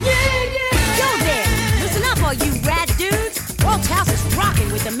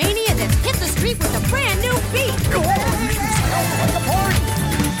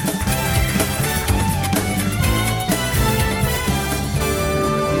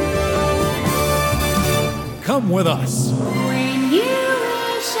come with us. When you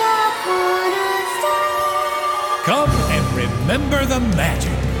wish upon a star. Come and remember the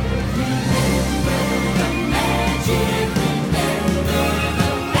magic.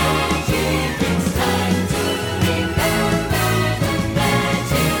 It's time to remember the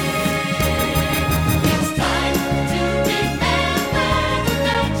magic. It's time to remember the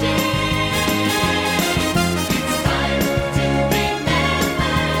magic. It's time to remember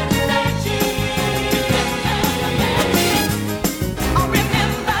the magic. Oh,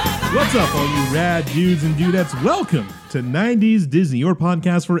 remember the What's up, all you rad dudes and dudettes? Welcome to 90s Disney, your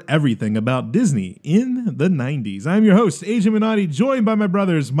podcast for everything about Disney in the 90s. I'm your host, Adrian Minotti, joined by my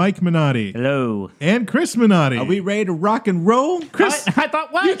brothers, Mike Minotti Hello. and Chris Minotti. Are we ready to rock and roll? Chris, I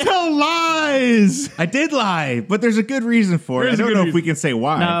thought what? you tell lies! I did lie, but there's a good reason for it. There's I a don't good know if we reason. can say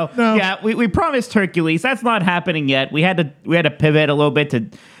why. No. Yeah, we promised Hercules. That's not happening yet. We had to pivot a little bit to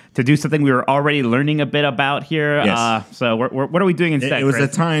do something we were already learning a bit about here. Yes. So what are we doing instead? It was a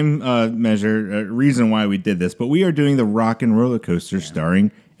Chris? time measure, reason why we did this, but we are doing the Rock and Roller Coaster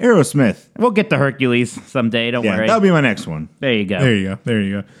starring Aerosmith. We'll get to Hercules someday. Don't Yeah, worry. that'll be my next one. There you go. There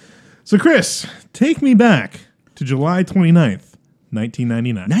you go. So, Chris, take me back to July 29th,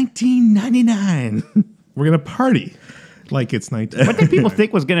 1999. 1999. We're going to party like it's 1999. What did people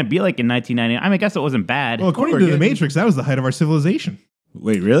think was going to be like in 1999? I mean, I guess it wasn't bad. Well, according to The Matrix, that was the height of our civilization.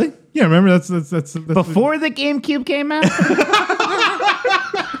 Wait, really? Yeah, remember that's Before the GameCube came out?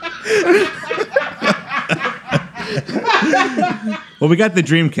 Well, we got the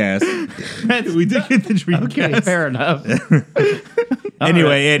Dreamcast. we did get the Dreamcast. Okay, fair enough.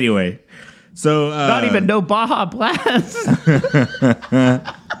 Anyway. So, Not even no Baja Blast.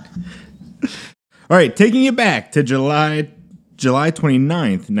 all right, taking it back to July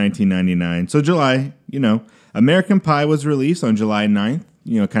 29th, 1999. So July, American Pie was released on July 9th.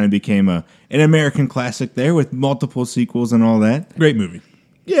 Kind of became an American classic there with multiple sequels and all that. Great movie.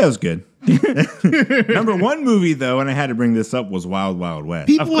 Yeah, it was good. Number one movie, though, and I had to bring this up, was Wild Wild West.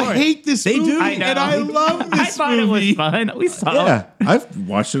 People course. hate this They movie, do. I know. and I love this I thought movie. it was fun. We saw Yeah, I've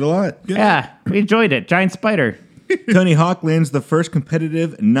watched it a lot. Yeah, we enjoyed it. Giant spider. Tony Hawk lands the first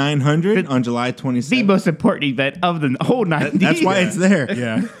competitive 900 on July 27th. The most important event of the whole 90s. That's why it's there.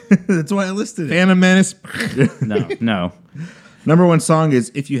 Yeah. That's why I listed it. Phantom Menace. No. Number one song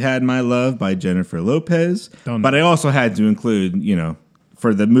is If You Had My Love by Jennifer Lopez. Don't But know. I also had to include,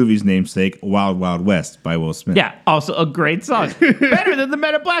 for the movie's namesake, Wild Wild West by Will Smith. Yeah, also a great song. Better than the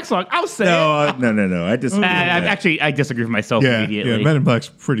Men in Black song. I'll say it. No. I disagree. with that. Actually, I disagree with myself Yeah, immediately. Men in Black's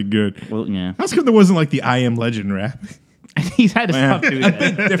pretty good. Well, yeah. How's come there wasn't like the I Am Legend rap? He's had to stop doing a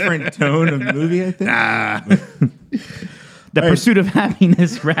that. bit different tone of movie, I think. The Pursuit of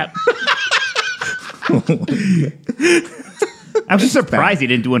Happiness rap. I'm just surprised he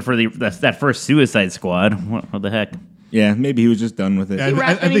didn't do one for that first Suicide Squad. What the heck? Yeah, maybe he was just done with it. I, rap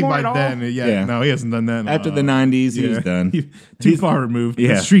I think anymore by at all? then, Yeah. no, he hasn't done that. in a After the while. 90s, he was done. Too far removed.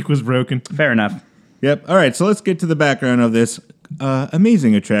 Yeah. The streak was broken. Fair enough. Yep. All right, so let's get to the background of this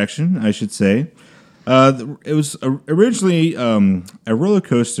amazing attraction, I should say. It was originally a roller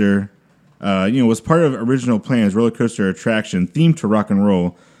coaster, was part of original plans, roller coaster attraction themed to rock and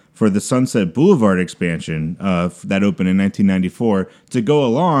roll for the Sunset Boulevard expansion that opened in 1994 to go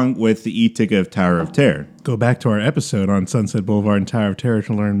along with the e-ticket of Tower of Terror. Go back to our episode on Sunset Boulevard and Tower of Terror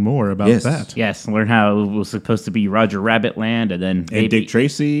to learn more about Yes. that. Yes, learn how it was supposed to be Roger Rabbit Land, and then maybe Dick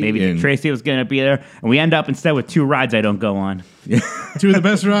Tracy. Maybe Dick Tracy was going to be there, and we end up instead with two rides I don't go on. Two of the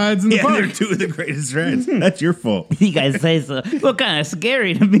best rides in the Yeah, park. they're two of the greatest rides. That's your fault. You guys say so. Look kind of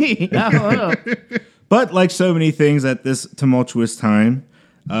scary to me. I don't know. But like so many things at this tumultuous time,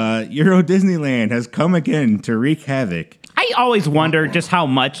 Euro Disneyland has come again to wreak havoc. I always wonder just how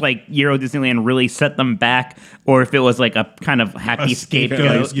much like Euro Disneyland really set them back, or if it was like a kind of happy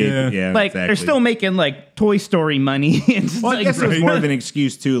scapegoat. Yeah. Like they're still making like Toy Story money. And just, Well, I like, guess it was more of an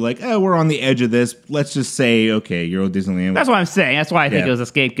excuse too. Like, we're on the edge of this. Let's just say, okay, Euro Disneyland. That's what I'm saying. That's why I think Yeah. it was a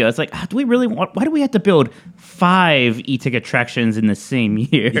scapegoat. It's like, do we really want? Why do we have to build 5 e-ticket attractions in the same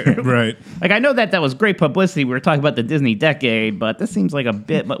year? Right. Like I know that was great publicity. We were talking about the Disney decade, but this seems like a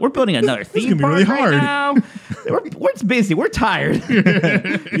bit. But we're building another theme gonna be park really right hard. now. We're busy. We're tired. we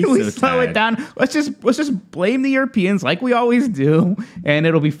so slow it tired. down. Let's just blame the Europeans like we always do, and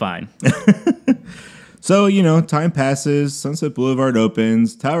it'll be fine. So, time passes. Sunset Boulevard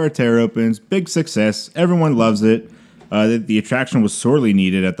opens. Tower of Terror opens. Big success. Everyone loves it. The attraction was sorely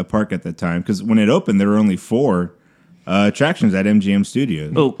needed at the park at the time because when it opened, there were only 4 attractions at MGM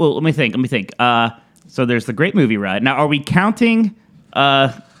Studios. Oh, well, let me think. So there's the Great Movie Ride. Now, are we counting?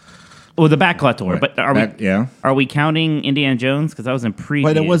 The Backlot Tour. But Yeah. are we counting Indiana Jones? Because that was in preview.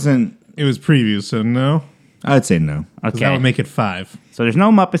 But it wasn't. It was previews, so no. I'd say no. 'Cause Okay. that would make it 5. So there's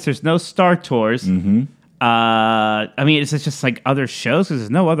no Muppets. There's no Star Tours. Mm-hmm. I mean, it's just like other shows because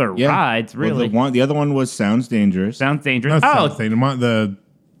there's no other rides really. Well, the other one was Sounds Dangerous. Sounds dangerous. That's Oh, the thing. The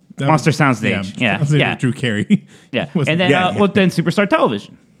Monster Soundstage. Yeah, Soundstage yeah. with Drew Carey. yeah. Was- And then, yeah. well, then Superstar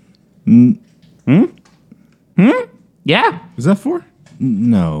Television. Yeah. Is that 4?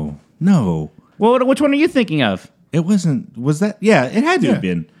 No. Well, which one are you thinking of? It wasn't. Was that? Yeah, it had to Yeah. have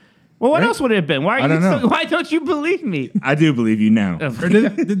been. Well, what else would it have been? Why are I don't know. Why don't you believe me? I do believe you now. Or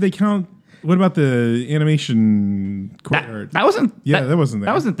did they count? What about the animation? That wasn't. Yeah, that wasn't there.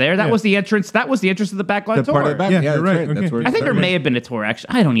 That wasn't there. That Yeah. was the entrance. That was the entrance of the backlot The tour. part of the back. Yeah, Yeah, you're that's right. That's Okay. where it I think there started. may have been a tour.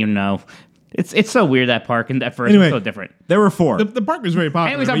 Actually, I don't even know. It's so weird that park and at first Anyway. it's so different. There were 4. The park was very popular.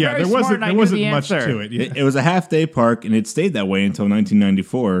 Anyways, I'm but yeah, very there smart wasn't and I there knew wasn't the much answer. to it. Yeah. It was a half-day park, and it stayed that way until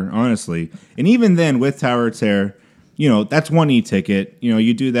 1994, honestly. And even then, with Tower of Terror, that's one e-ticket.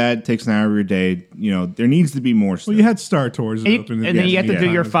 You do that, it takes an hour of your day. There needs to be more stuff. Well, you had Star Tours. And, open and then you have to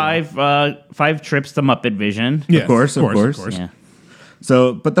do your as well. five trips to Muppet Vision. Yes, Of course. Yeah.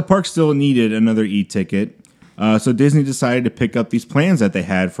 So, but the park still needed another e-ticket. So Disney decided to pick up these plans that they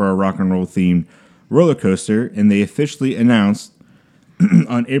had for a rock and roll themed roller coaster, and they officially announced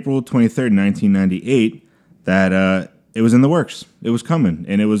on April 23rd, 1998, that it was in the works. It was coming,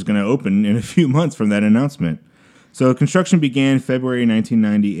 and it was going to open in a few months from that announcement. So construction began February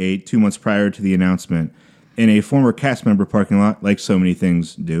 1998, 2 months prior to the announcement, in a former cast member parking lot, like so many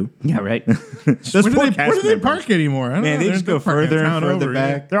things do. Yeah, right. Those Where poor do cast they members. park anymore? I don't Man, know. they They're- just go they're parking further and town further over,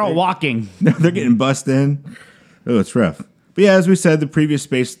 back. They're all walking. They're getting bussed in. Oh, it's rough. But yeah, as we said, the previous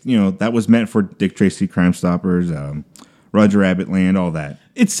space, that was meant for Dick Tracy Crime Stoppers, Roger Rabbit Land, all that.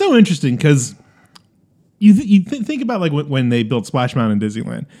 It's so interesting because you think about like when they built Splash Mountain in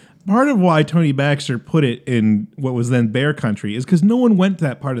Disneyland. Part of why Tony Baxter put it in what was then Bear Country is because no one went to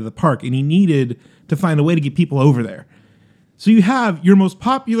that part of the park, and he needed to find a way to get people over there. So you have your most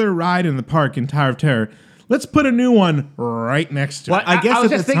popular ride in the park in Tower of Terror. Let's put a new one right next to Well, it. I guess I was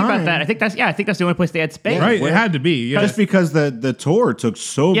at just the thinking time- about that. I think that's the only place they had space. Right, it had to be. Yeah. Just because the tour took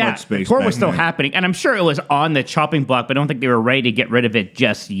so Yeah, much space. the tour back was still then. happening, and I'm sure it was on the chopping block, but I don't think they were ready to get rid of it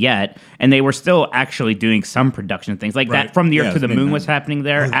just yet. And they were still actually doing some production things like Right. that. From the Earth Yeah, to the it's Moon midnight. was happening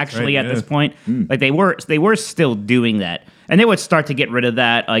there. Actually, right, at this yeah. point, like they were still doing that, and they would start to get rid of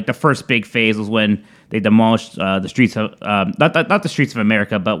that. Like the first big phase was when they demolished the streets of not the streets of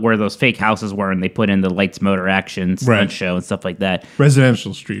America, but where those fake houses were, and they put in the Lights Motor Action stunt Right. show and stuff like that.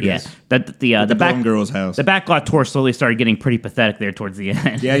 Residential Street. Yeah, is. the The back Golden Girls house. the backlot tour slowly started getting pretty pathetic there towards the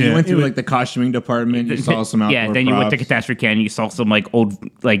end. Yeah, you Yeah. went through It was- like the costuming department. You saw some outdoor yeah. Then you went to props. Catastrophe Canyon. You saw some like old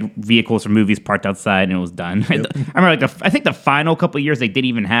like vehicles from movies parked outside, and it was done. I remember I think the final couple of years they didn't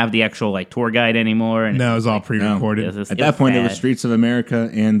even have the actual like tour guide anymore. And No, it was all pre-recorded. it was- At that point, it was bad. Streets of America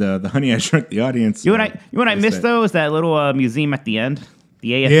and the Honey I Shrunk the Audience. You and I missed though is that little museum at the end,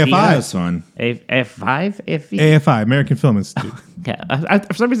 the AFI. AFI. That was fun. AF5? AFV? AFI, American Film Institute. Yeah,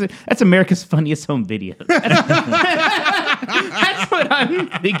 for some reason, that's America's funniest home video. That's what I'm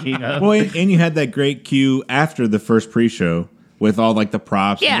thinking of. Well, and you had that great cue after the first pre-show with all like the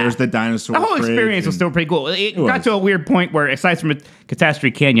props. Yeah. And there's the dinosaur. The whole fridge experience was and- still pretty cool. It got was. to a weird point where, aside from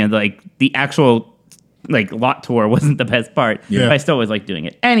Catastrophe Canyon, like the actual like lot tour wasn't the best part. Yeah. But I still always like doing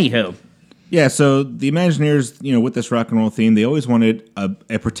it. Anywho, Yeah, so the Imagineers, with this rock and roll theme, they always wanted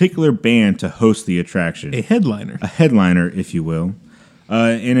a particular band to host the attraction, A headliner. a headliner, if you will.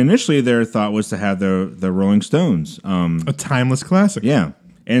 And initially, their thought was to have the Rolling Stones. A timeless classic. Yeah,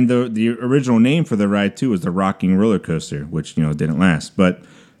 and the original name for the ride too was the Rocking Roller Coaster, which didn't last. But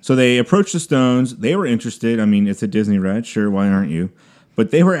so they approached the Stones. They were interested. I mean, it's a Disney ride, sure. Why aren't you?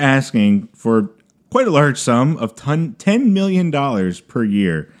 But they were asking for quite a large sum of $10 million per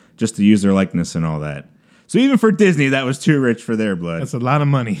year just to use their likeness and all that. So even for Disney, that was too rich for their blood. That's a lot of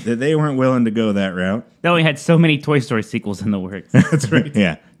money. That they weren't willing to go that route. they only had so many Toy Story sequels in the works. That's right.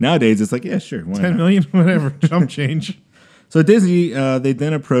 Yeah. Nowadays, it's like, yeah, sure. Why 10 not? million, whatever. Jump change. So Disney, they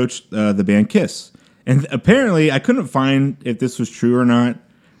then approached the band Kiss. And apparently, I couldn't find if this was true or not,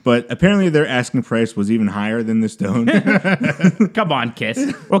 but apparently their asking price was even higher than the Stone. Come on,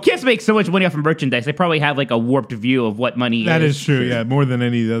 Kiss. Well, Kiss makes so much money off of merchandise. They probably have like a warped view of what money That is. is true, yeah. More than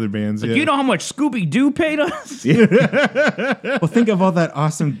any of the other bands. Yeah. You know how much Scooby Doo paid us? Well, think of all that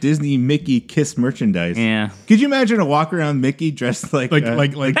awesome Disney Mickey Kiss merchandise. Yeah. Could you imagine a walk around Mickey dressed like Like- uh,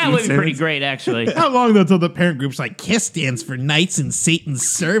 like- That Gene would be pretty Simmons? great, actually. How long though till the parent group's like Kiss stands for Knights in Satan's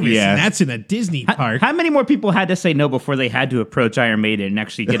Service, Yeah. and that's in a Disney park. How many more people had to say no before they had to approach Iron Maiden and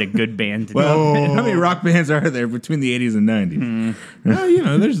actually get a good band to do it? Well, how many rock bands are there between the 80s and 90s?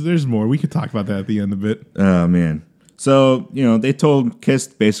 Well, there's more. We could talk about that at the end a bit. Oh, man. So, they told Kiss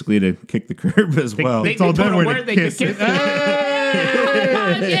basically to kick the curb as well. They told told them them where where to they could kiss kiss it.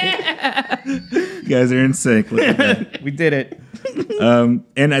 You guys are in sync. Look at that. We did it.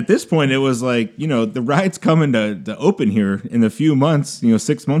 And at this point, it was like, the ride's coming to open here in a few months,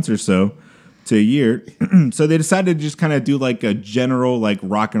 6 months or so to a year. So they decided to just kind of do like a general like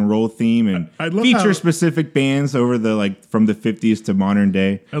rock and roll theme and I love feature how- specific bands over the like from the 50s to modern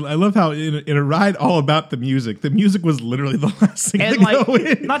day. I love how in a ride all about the music was literally the last thing And to go in.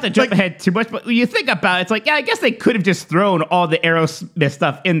 like, not to jump ahead too much, but when you think about it, it's like, yeah, I guess they could have just thrown all the Aerosmith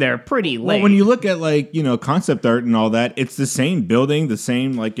stuff in there pretty late. Well, when you look at like, concept art and all that, it's the same building, the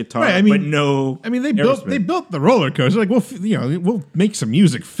same like guitar, Right, I mean- but no. I mean, they Aerosmith. built the roller coaster. Like, we'll make some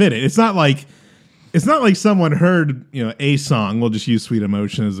music fit it. It's not like someone heard a song. We'll just use "Sweet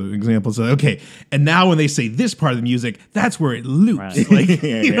Emotion" as an example. So okay, and now when they say this part of the music, that's where it loops. Right. Like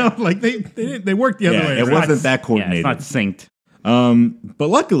Yeah. like they worked the other Yeah, way. it around. wasn't that yeah, coordinated. it's not synced. But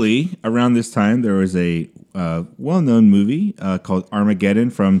luckily, around this time, there was a well-known movie called Armageddon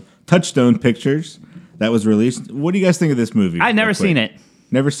from Touchstone Pictures that was released. What do you guys think of this movie? I've never real quick? seen it.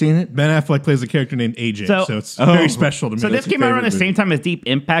 Never seen it? Ben Affleck plays a character named AJ, So- so it's very special to me. So this That's your came out around the favorite same time as Deep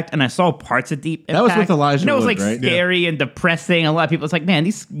Impact, and I saw parts of Deep Impact. That was with Elijah And it was Wood, like right? scary and depressing. A lot of people, it's like, man,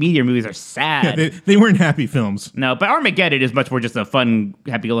 these meteor movies are sad. they weren't happy films. No, but Armageddon is much more just a fun,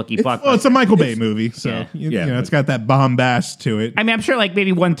 happy-go-lucky blockbuster. Well, it's a Michael Bay movie, so Yeah. Yeah. it's got that bombast to it. I mean, I'm sure like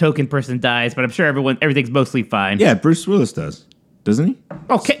maybe one token person dies, but I'm sure everything's mostly fine. Yeah, Bruce Willis does. Doesn't he?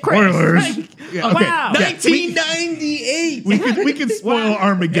 Okay, Chris. Spoilers. Like, Yeah, okay. Wow. 1998! we could spoil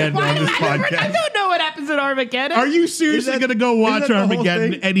Armageddon Why on do this I podcast. don't know what happens in Armageddon. Are you seriously that- going to go is watch that the whole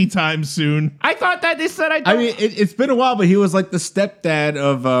Armageddon thing? anytime soon? I thought that they said I don't. I mean, it's been a while, but he was like the stepdad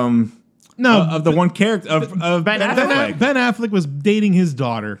of No, of the one character of Ben Ben Affleck. Affleck. Ben Affleck was dating his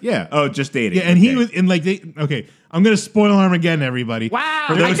daughter. Yeah. Oh, just dating. Yeah, and he Okay. was in like I'm going to spoil Armageddon, everybody. wow.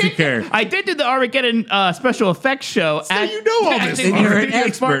 For those I who did- care. I did do the Armageddon special effects show. So you know all at this the stuff. And you're an Studios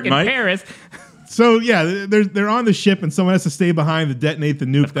expert, Park in Mike. Paris. So yeah, they're on the ship, and someone has to stay behind to detonate the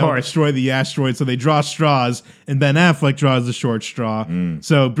nuke that will course. destroy the asteroid. So they draw straws, and Ben Affleck draws the short straw. Mm.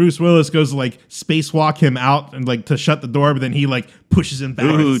 So Bruce Willis goes to like spacewalk him out and like to shut the door, but then he like pushes him back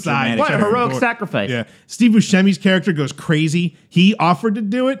to Ooh, the side. dramatic. What a shuts the heroic door. sacrifice. Yeah, Steve Buscemi's character goes crazy. He offered to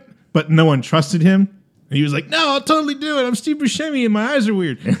do it, but no one trusted him. And he was like, "No, I'll totally do it. I'm Steve Buscemi, and my eyes are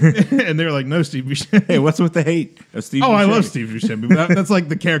weird." And they were like, "No, Steve Buscemi." Hey, what's with the hate of Steve? Oh, I Buscemi? love Steve Buscemi. But that's like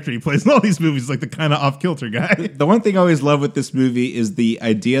the character he plays in all these movies, like the kind of off-kilter guy. The one thing I always love with this movie is the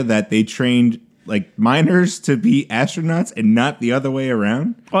idea that they trained like miners to be astronauts and not the other way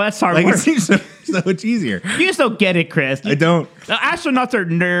around. Well, that's hard Like work. it seems so much easier. You just don't get it, Chris. I don't. The astronauts are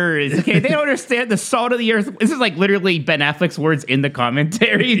nerds. Okay, they don't understand the salt of the earth. This is like literally Ben Affleck's words in the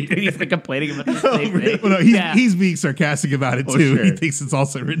commentary. He's been complaining about the same thing. Well, no, he's being sarcastic about it Oh, too. sure. He thinks it's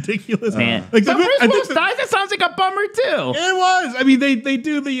also ridiculous. Man. Like So the- Bruce I think Willis the- dies. That sounds like a bummer too. It was. I mean, they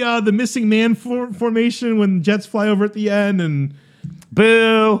do the missing man formation when jets fly over at the end, and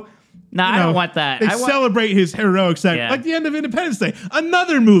Boo. No, I you know, don't want that. They I want, celebrate his heroic sacrifice, Yeah. like the end of Independence Day.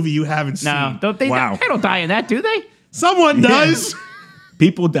 Another movie you haven't no, seen. don't they? Wow. They don't die in that, do they? Someone does.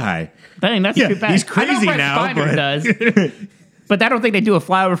 People die. Dang, that's Yeah, too bad. he's I know crazy Brett now, Spiner but- does. But I don't think they do a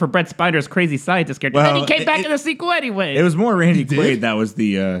flyover for Brett Spiner's crazy scientist character. Well, and he came back it- in the sequel anyway. It was more Randy did? Quaid that was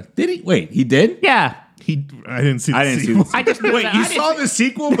the. Did he? Wait, he did? yeah. I didn't see. The I didn't see sequel. this. I just knew Wait, that. you I didn't- saw the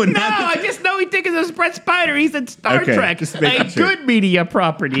sequel, but No, not the I just know he thinks it's Brett Spiner. He's in Star Okay, Trek, just a making sure. good media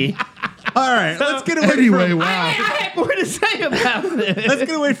property. All right, let's get away Anyway, from. wow. I have more to say about this. Let's get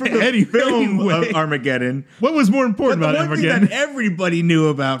away from the film Anyway. of Armageddon. What was more But important the about one thing Armageddon? that everybody knew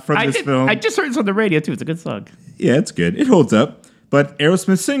about from this film. I just heard this on the radio too. It's a good song. Yeah, it's good. It holds up. But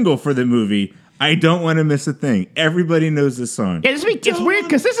Aerosmith's single for the movie, I Don't Want to Miss a Thing. Everybody knows this song. Yeah, it's weird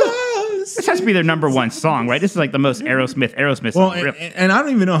because this has to be their number one song, right? This is like the most Aerosmith Well, song. and I don't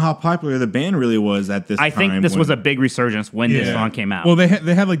even know how popular the band really was at this time. I think this when- was a big resurgence when this Yeah. song came out. Well, they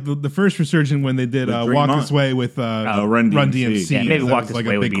had like the first resurgence when they did Green Walk Mon- This Way with Run DMC. yeah, maybe That Walk was This like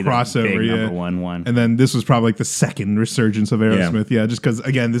Way a would big be the crossover, big yeah. number one. And then this was probably like the second resurgence of Aerosmith, yeah. Just because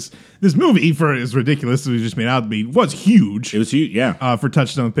again, this movie, for as ridiculous as it was just made out to be, was huge. It was huge, yeah. For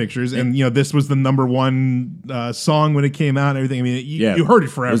Touchstone Pictures, and this was the number one song when it came out and everything. I mean, yeah. you heard it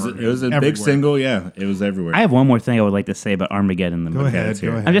forever. It was a big everywhere. single, yeah. It was everywhere. I have one more thing I would like to say about Armageddon. The Go movie. ahead, let's go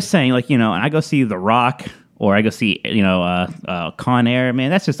hear it. ahead. I'm just saying, like, and I go see The Rock or I go see Con Air. Man,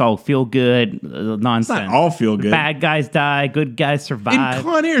 that's just all feel good nonsense. It's not all feel good. Bad guys die, good guys survive. In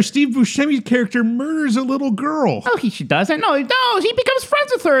Con Air, Steve Buscemi's character murders a little girl. No, he doesn't. No, he becomes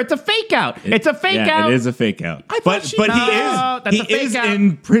friends with her. It's a fake out. It's a fake out. It is a fake out. thought she- but No, that's a he fake is out.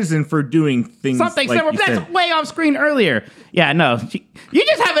 in prison for doing things Something like similar. you That's said. way off screen earlier. Yeah, no. You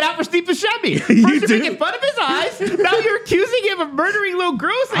just have it out for Steve Buscemi. First You you're do? making fun of his eyes. Now you're accusing him of murdering little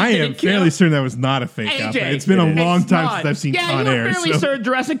girls. that I he am didn't kill. fairly certain that was not a fake out. AJ, It's been a long time not. since I've seen yeah, Con you were Air. fairly so- certain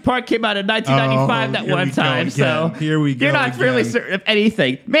Jurassic Park came out in 1995 Oh, that here one we go time. So again. Here we go You're not fairly again. certain of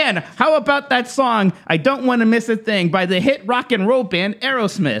anything. Man, how about that song, I Don't Want to Miss a Thing, by the hit rock and roll band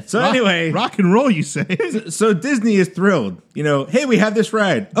Aerosmith? So anyway, rock and roll, you say? so Disney is thrilled. Hey, we have this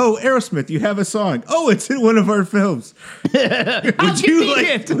ride. Oh, Aerosmith, you have a song. Oh, it's in one of our films. How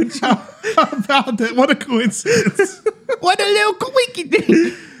convenient. How about that? What a coincidence! What a little quickie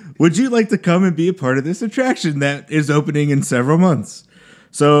thing. Would you like to come and be a part of this attraction that is opening in several months?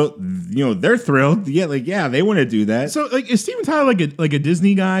 So, they're thrilled. Yeah, they want to do that. So, is Steven Tyler like a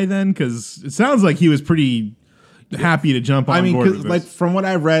Disney guy then? Because it sounds like he was pretty happy to jump on board. With this. from what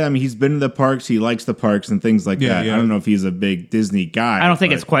I've read, he's been to the parks. He likes the parks and things like Yeah, that. yeah. I don't know if he's a big Disney guy. I don't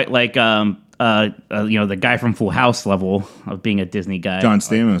think but it's quite like the guy from Full House level of being a Disney guy. John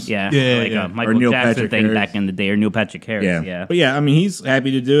Stamos. Yeah, Yeah, like yeah. a Michael Or Neil Jackson Patrick thing Harris. back in the day, or Neil Patrick Harris. Yeah. But he's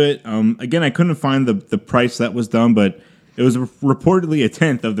happy to do it. Again, I couldn't find the price that was done, but it was reportedly a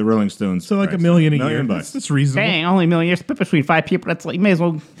tenth of the Rolling Stones. so like price. $1 million a $1 year. million That's, that's reasonable. Dang, only $1 million. You're split between 5 people. That's like, you may as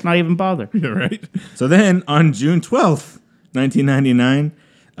well not even bother. Yeah, right. So then on June 12th, 1999,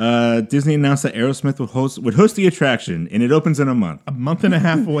 Disney announced that Aerosmith would host the attraction, and it opens in a month. A month and a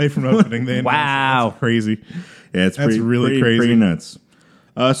half away from opening. They announced it. Wow. That's crazy. Yeah, it's That's really crazy. pretty nuts.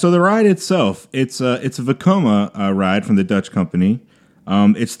 So the ride itself, it's a Vekoma ride from the Dutch company.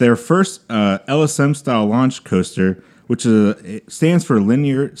 It's their first LSM style launch coaster, which it stands for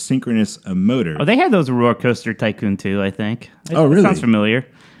linear synchronous motor. Oh, they had those Roller Coaster Tycoon too, I think. Oh, really? Sounds familiar.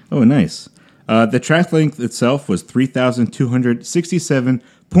 Oh, nice. The track length itself was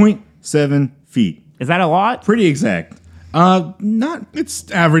 3,267.7 feet. Is that a lot? Pretty exact. Not It's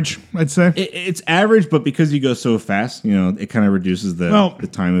average, I'd say. it's average, but because you go so fast, it kind of reduces the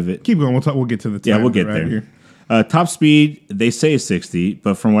time of it. Keep going. We'll get to the time. Yeah, we'll of it get right there. here. Top speed, they say is 60,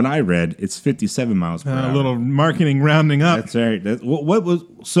 but from what I read, it's 57 miles per hour. A little marketing rounding up. That's right. What was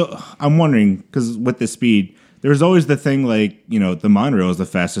so? I'm wondering because with the speed, there's always the thing like the monorail is the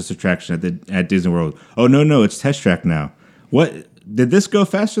fastest attraction at Disney World. Oh no, it's Test Track now. What did this go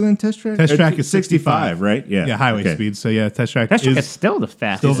faster than Test Track? Test Or Track is 65, right? Yeah, Yeah, highway okay. speed. So yeah, Test Track That's is still the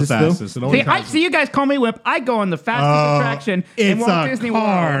fastest. still the it still? fastest. It always See, I has see you guys call me Whip. I go on the fastest attraction in It's Walt a Disney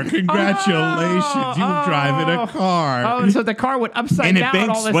car. World. Congratulations. You were driving a car. Oh, so the car went upside And it down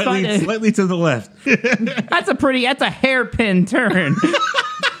banks all of a sudden. slightly to the left. That's a hairpin turn.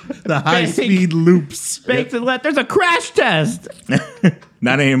 The high speed loops. Bank to the left. There's a crash test.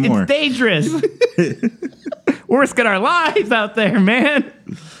 Not anymore. It's dangerous. We're risking our lives out there, man.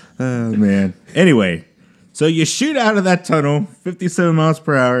 Oh man. Anyway, so you shoot out of that tunnel, 57 miles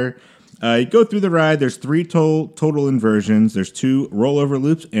per hour. You go through the ride. There's 3 total inversions. There's 2 rollover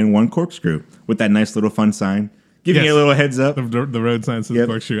loops and 1 corkscrew with that nice little fun sign, giving Yes. you a little heads up. The road sign says Yep.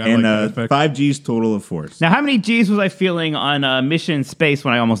 corkscrew. I And like that effect. 5 G's total of force. Now, how many G's was I feeling on Mission Space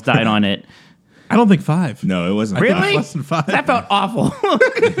when I almost died on it? I don't think 5. No, it wasn't. Really? 5. Less than 5. That felt awful.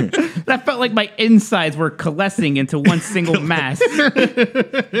 That felt like my insides were coalescing into one single mass.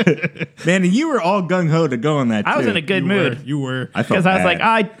 Man, and you were all gung ho to go on that. I was too. in a good You mood. were. You were. I felt Because I was like,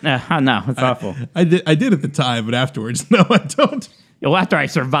 bad. no, it's awful. I did at the time, but afterwards, no, I don't. Well, after I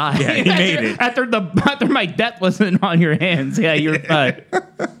survived. Yeah, you made it. After my death wasn't on your hands. Yeah, you're fine.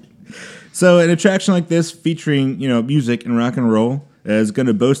 So an attraction like this, featuring music and rock and roll, is going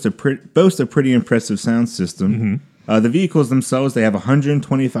to boast a pretty impressive sound system. The vehicles themselves, they have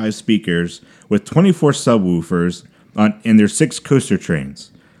 125 speakers with 24 subwoofers and there's 6 coaster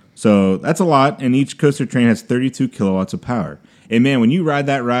trains. So that's a lot, and each coaster train has 32 kilowatts of power. And man, when you ride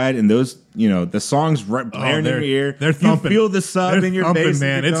that ride and those, the songs blaring in your ear, They're thumping. you feel the sub They're in your thumping, face. as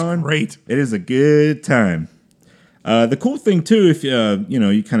man. you're It's going. great. It is a good time. The cool thing too, if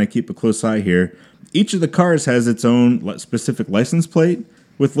you kind of keep a close eye here, each of the cars has its own specific license plate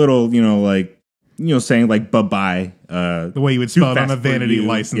with little, saying like bye bye. The way you would spell it on a vanity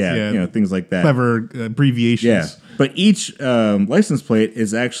license. Yeah. things like that. Clever abbreviations. Yeah, but each license plate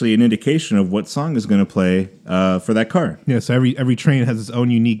is actually an indication of what song is going to play for that car. Yeah, so every train has its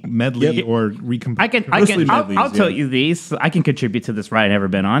own unique medley Yep. or recompose. Mostly medleys, I'll tell yeah. you these. I can contribute to this ride I've never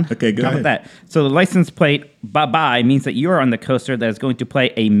been on. Okay, go How ahead. about that? So the license plate bye-bye means that you are on the coaster that is going to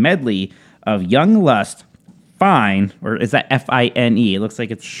play a medley of Young Lust, Fine, or is that Fine? It looks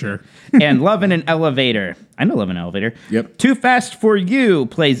like it's Sure. And Love in an Elevator. I know Love in an Elevator. Yep. Too Fast for You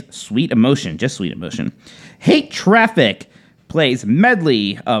plays Sweet Emotion, just Sweet Emotion. Hate Traffic plays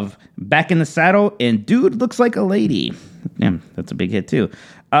medley of Back in the Saddle and Dude Looks Like a Lady. Damn, that's a big hit too.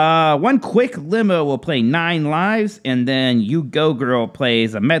 One Quick Limo will play 9 Lives, and then You Go Girl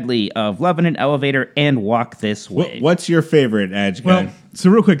plays a medley of Love in an Elevator and Walk This Way. What's your favorite Edge guy? Well, so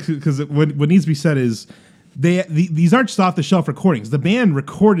real quick, because what needs to be said is these aren't just off the shelf recordings. The band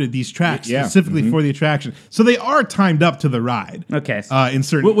recorded these tracks Yeah. specifically for the attraction, so they are timed up to the ride. Okay. In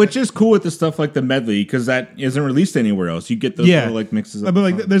certain, Which is cool with the stuff like the medley because that isn't released anywhere else. You get those little like mixes. But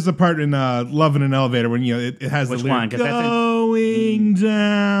like, there's a part in Love in an Elevator when it has Which the one? lyric, 'Cause that's in- going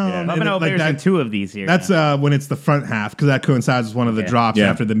down. Yeah. Love in And an Elevator's like in 2 of these here. That's when it's the front half because that coincides with one of the Okay. drops Yeah.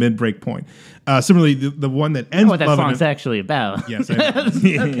 after the mid break point. Similarly, the one that I ends know what with that Love in song's an actually about. Yes, I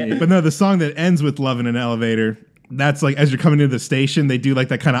know. But no, the song that ends with Love in an Elevator, that's like as you're coming into the station, they do like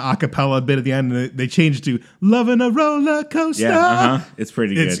that kind of acapella bit at the end, and they change to Love in a Roller Coaster. It's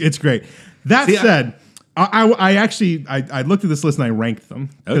pretty good. It's great. That See, said, I actually looked at this list and I ranked them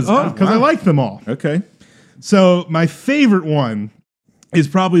because wow. I like them all. okay. So my favorite one is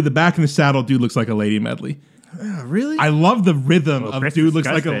probably the Back in the Saddle Dude Looks Like a Lady medley. Really? I love the rhythm of Chris Dude Looks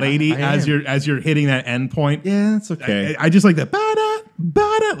Like a discussed it. Lady I am. as you're hitting that end point. Yeah, it's okay. I just like that ba-da,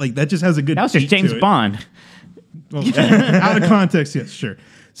 ba-da, like that just has a good That was just beat to James it. Bond. Well, out of context, yes, sure.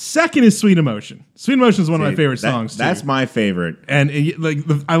 Second is Sweet Emotion. Sweet Emotion is one of my favorite songs. That's too. my favorite. And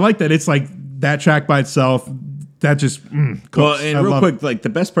I like that it's like that track by itself. That just Well, cooks. and I real love quick, like the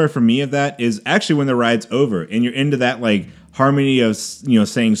best part for me of that is actually when the ride's over and you're into that like harmony of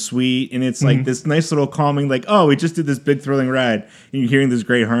saying sweet, and it's like this nice little calming, like we just did this big thrilling ride, and you're hearing this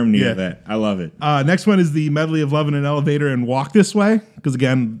great harmony Yeah. of that. I love it. Next one is the medley of Love in an Elevator and Walk This Way, because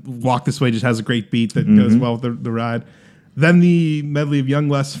again, Walk This Way just has a great beat that goes well with the ride. Then the medley of Young,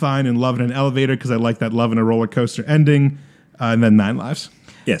 Less, Fine and Love in an Elevator, because I like that Love in a Roller Coaster ending. And then 9 Lives.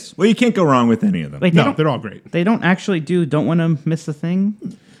 Yes. Well, you can't go wrong with any of them. Wait, No, they're all great. they don't actually do Don't Want to Miss a Thing?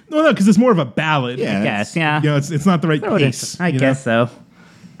 No, because it's more of a ballad. Yeah. I guess, yeah. You know, it's not the right Throw it in. pace. I you know? guess so.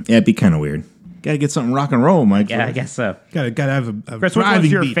 Yeah, it'd be kind of weird. Got to get something rock and roll, Mike. Yeah, I guess so. Gotta have a Chris, what driving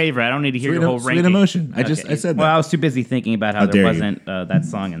was your beat. favorite? I don't need to hear Sweet, your whole Sweet ranking. Emotion. I said that. Well, I was too busy thinking about how How there dare you. wasn't that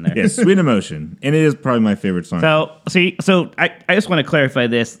song in there. Yes, Sweet Emotion, and it is probably my favorite song. So I just want to clarify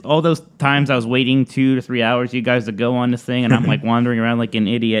this. All those times I was waiting 2 to 3 hours, you guys to go on this thing, and I'm like wandering around like an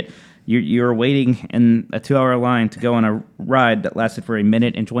idiot. You're waiting in a 2-hour line to go on a ride that lasted for 1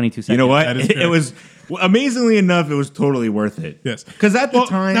 minute and 22 seconds. You know what? That is It fair. was amazingly enough. It was totally worth it. Yes, because at the Well,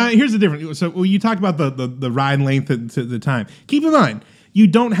 time, now here's the difference. So when you talk about the ride length to the time, keep in mind you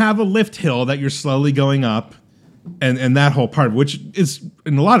don't have a lift hill that you're slowly going up, and that whole part, which is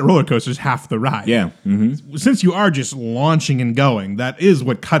in a lot of roller coasters half the ride. yeah, Since you are just launching and going, that is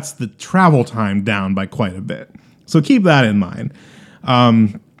what cuts the travel time down by quite a bit. So keep that in mind.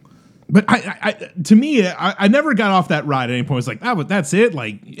 But to me, I never got off that ride at any point. It's like, that's it.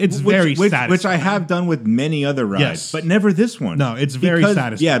 Like, it's very satisfying. which I have done with many other rides, Yes. but never this one. No, it's very Because-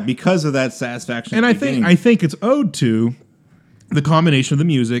 satisfying. Yeah, because of that satisfaction. And at I the think beginning. it's owed to the combination of the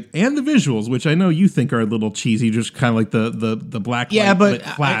music and the visuals, which I know you think are a little cheesy, just kind of like the black yeah, light but lit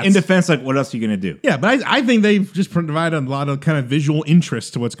flats. in defense, like, what else are you gonna do? Yeah, but I think they've just provided a lot of kind of visual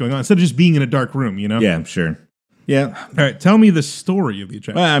interest to what's going on instead of just being in a dark room, you know? Yeah, I'm sure. Yeah, All right, tell me the story of the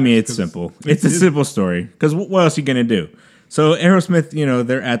attraction. well, I mean, it's simple. It's a simple story. Because what else are you gonna do? So Aerosmith,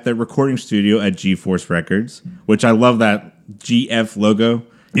 they're at the recording studio at G-Force Records, which I love that GF logo.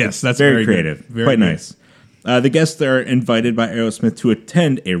 Yes, that's very very good. creative, Very quite good. nice. The guests are invited by Aerosmith to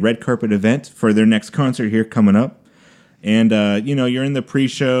attend a red carpet event for their next concert here coming up. And, you're in the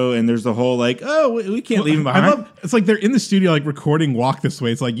pre-show and there's the whole like, oh, we can't leave him behind. I love it's like they're in the studio like recording Walk This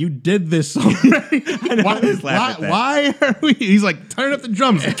Way. It's like you did this already. I just laugh at that. Why are we? He's like turn up the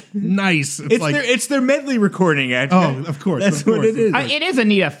drums. Like, nice. It's their medley recording, Ed. Oh, of course. That's of course. what it is. It is a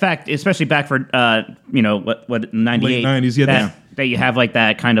neat effect, especially back for 98 Late 90s, yeah. that you have like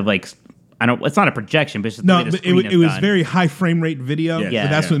that kind of like it's not a projection, but it's just the No, way the but screen it is was done. very high frame rate video. Yeah. So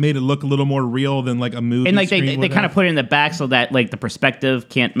that's Yeah. what made it look a little more real than like a movie. and like screen they would kind of have. put it in the back so that like the perspective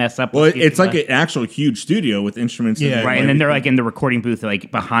can't mess up. Well, with it's like people. an actual huge studio with instruments. Yeah, Right, and then they're like in the recording booth,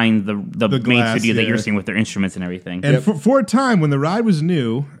 like behind the main glass, studio that yeah. you're seeing with their instruments and everything. And for a time when the ride was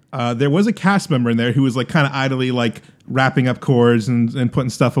new, there was a cast member in there who was like kind of idly like wrapping up chords and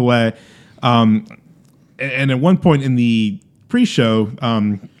putting stuff away. And at one point in the pre-show,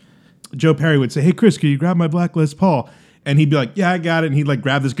 Joe Perry would say, "Hey Chris, can you grab my black Les Paul?" And he'd be like, "Yeah, I got it." And he'd like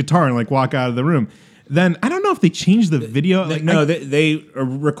grab his guitar and like walk out of the room. Then I don't know if they changed the video. They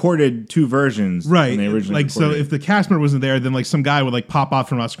recorded 2 versions. Right. When they originally so recorded it. if the cast member wasn't there, then like some guy would like pop off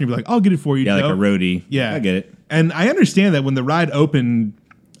from off screen, be like, "I'll get it for you." Yeah, like Joe." a roadie. Yeah, I get it. And I understand that when the ride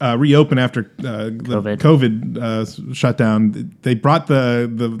reopened after the COVID shutdown, they brought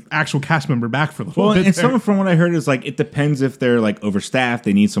the actual cast member back for the whole Well, bit. and there. some from what I heard is like it depends if they're like overstaffed,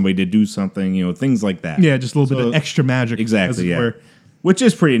 they need somebody to do something, things like that. Yeah, just a little bit of extra magic. as Exactly. it Yeah. were. Which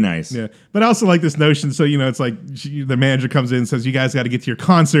is pretty nice. Yeah, but I also like this notion. So it's like the manager comes in and says, "You guys got to get to your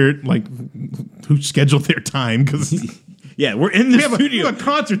concert." Like, who scheduled their time? Because Yeah, we're in the we have studio. a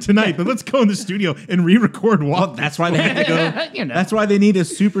concert tonight, but let's go in the studio and re-record. That's why they have to go. You know. That's why they need a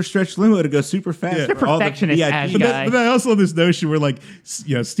super stretched limo to go super fast. Yeah. for all the Perfectionist VIP. ass But guy. then I also love this notion where like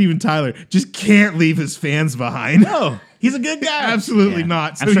Steven Tyler just can't leave his fans behind. No, he's a good guy. Absolutely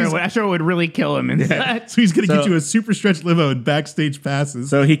not. So I'm sure it would really kill him inside. so he's going to get So- you a super stretched limo and backstage passes.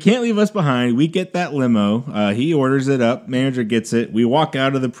 So he can't leave us behind. We get that limo. He orders it up. Manager gets it. We walk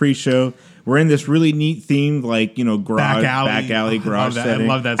out of the pre-show. We're in this really neat themed, garage, back alley Oh, garage setting. I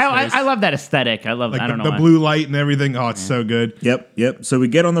love that. I space. love that aesthetic. I love. Like I don't know. the why. blue light and everything. Oh, it's so good. Yep. So we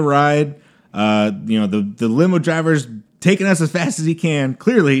get on the ride. The limo driver's taking us as fast as he can,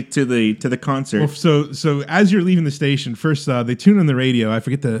 clearly to the concert. Well, so as you're leaving the station, first they tune on the radio. I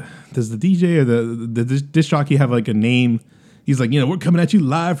forget does the DJ or the disc jockey have like a name? He's like, we're coming at you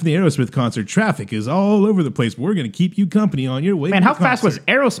live from the Aerosmith concert. Traffic is all over the place. But we're going to keep you company on your way. Man, to how the fast was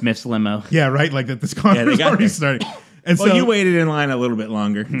concert." Aerosmith's limo? Yeah, right. Like that. This concert they is got already there. starting. And Well, so you waited in line a little bit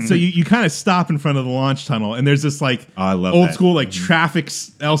longer. So you kind of stop in front of the launch tunnel, and there's this like I love old that. school like traffic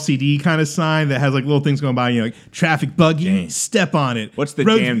LCD kind of sign that has like little things going by. Like traffic buggy, Dang. step on it. What's the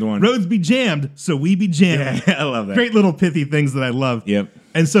roads, jammed one? Roads be jammed, so we be jammed. Yeah, I love that. Great little pithy things that I love. Yep.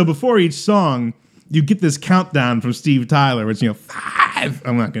 And so before each song, you get this countdown from Steve Tyler, which 5.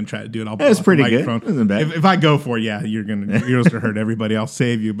 I'm not gonna try to do it. I'll That's blow off pretty the good. microphone. Isn't bad. If I go for it, yeah, you're gonna hurt everybody. I'll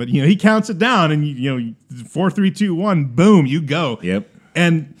save you. But he counts it down, and 4, 3, 2, 1, boom, you go. Yep.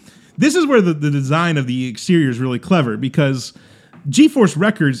 And this is where the design of the exterior is really clever because GeForce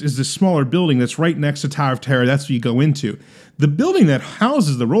Records is this smaller building that's right next to Tower of Terror. That's what you go into. The building that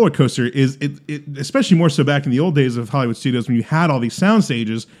houses the roller coaster is, especially more so back in the old days of Hollywood studios when you had all these sound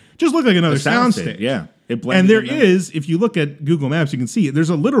stages, just looked like another soundstage. Yeah. It And blended there in is, if you look at Google Maps, you can see it. There's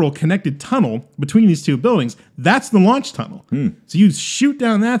a literal connected tunnel between these two buildings. That's the launch tunnel. So you shoot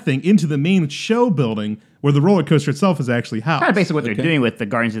down that thing into the main show building where the roller coaster itself is actually housed. Kind of basically what they're doing with the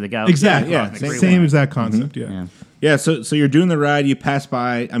Guardians of the Galaxy. Exactly. Yeah, Same, same exact concept. Yeah. Yeah, so you're doing the ride, you pass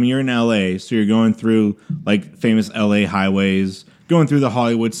by, you're in LA, so you're going through like famous LA highways, going through the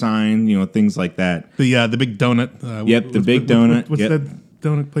Hollywood sign, things like that. The big donut. Yep, the big donut, What's yep. that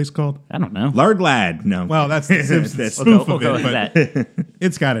donut place called? I don't know. Lard Lad, no. Well, that's the Simpsons That's- spoof We'll of go it, with but that.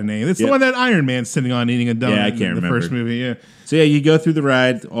 it's got a name. It's the Yep. one that Iron Man's sitting on eating a donut Yeah, I in can't the remember. first movie. Yeah. So yeah, you go through the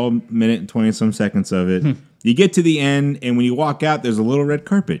ride, all minute and 20-some seconds of it. You get to the end, and when you walk out, there's a little red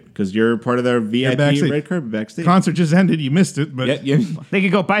carpet because you're part of their VIP backstage. red carpet backstage. Concert just ended. You missed it, but Yeah. They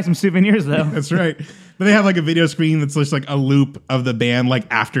could go buy some souvenirs though. that's right. But they have like a video screen that's just like a loop of the band, like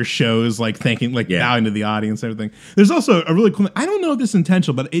after shows, like thanking, like Yeah. bowing to the audience, and everything. There's also a really cool. I don't know if this is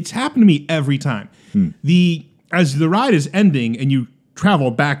intentional, but it's happened to me every time. As the ride is ending and you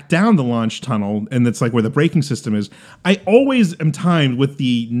travel back down the launch tunnel, and that's like where the braking system is. I always am timed with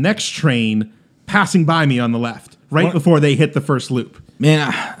the next train passing by me on the left, right before they hit the first loop.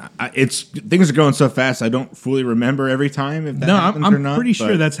 Man, it's things are going so fast. I don't fully remember every time if that No, happens I'm or not. pretty sure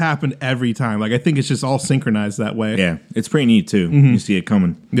but- that's happened every time. Like I think it's just all synchronized that way. yeah, it's pretty neat too. You see it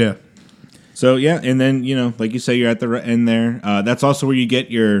coming. Yeah. So yeah, and then like you say, you're at the end there. That's also where you get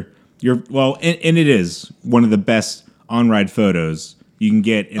your well, and it is one of the best on ride photos you can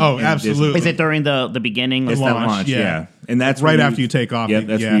get. In, Oh, in absolutely. Is it during the beginning? It's of that launch, yeah. yeah. And that's Right where after you take off, Yep,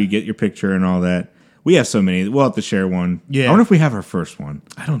 that's yeah. where you get your picture and all that. We have so many. We'll have to share one. Yeah. I wonder if we have our first one.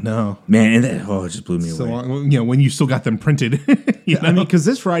 I don't know. Man, and that, it just blew me So away. long, when you still got them printed. I mean, because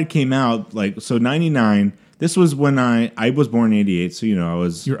this ride came out 99. This was when I was born in 88, so I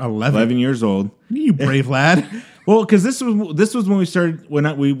was You're 11. 11 years old. You brave lad. Well, because this was when we started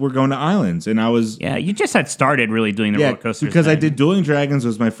we were going to islands, and I was Yeah, you just had started really doing the roller coasters. because I thing. did Dueling Dragons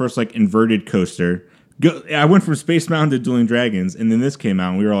was my first inverted coaster. I went from Space Mountain to Dueling Dragons, and then this came out,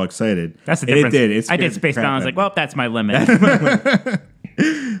 and we were all excited. That's the And difference. It did. It I scared did the Space crap Mountain. I was out like, of well, that's my limit.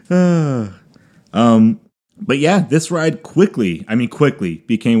 But yeah, this ride quickly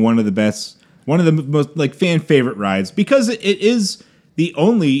became one of the most fan favorite rides because it is the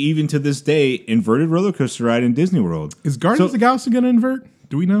only, even to this day, inverted roller coaster ride in Disney World. Is Guardians of the Galaxy going to invert?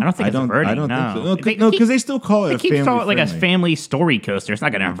 Do we know? I don't think I it's don't inverting. think so. No, No, because they still call it They a keep family calling it like a friendly. family story coaster. It's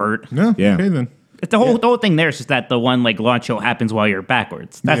not going to invert. No? Yeah. Okay, then. The whole thing there is just that the one like launch show happens while you're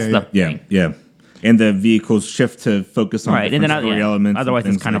backwards. That's the Yeah, thing. yeah. And the vehicles shift to focus on Right, and different then story elements. and otherwise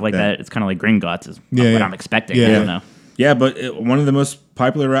it's things kind of like that. It's kind of like Gringotts is Yeah, what yeah. I'm expecting. Yeah. I don't know. Yeah, but one of the most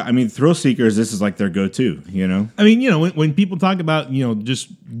popular. I mean, Thrill Seekers. This is like their go-to. You know. I mean, when people talk about just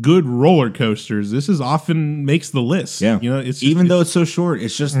good roller coasters, this is often makes the list. Yeah. It's just, even though it's so short,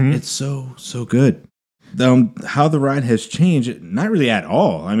 it's just it's so good. How the ride has changed, not really at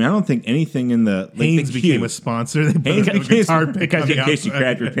all. I mean, I don't think anything in the Haynes the became queue- a sponsor. They both Haynes have a became guitar pick because on the in case you outside.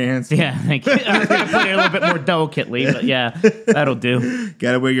 crap your pants. Yeah, thank you. I was going to put it a little bit more delicately, but yeah, that'll do.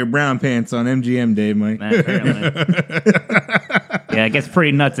 Got to wear your brown pants on MGM Day, Mike. Apparently. Yeah, it gets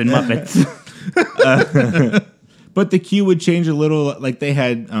pretty nuts in Muppets. But the queue would change a little. Like they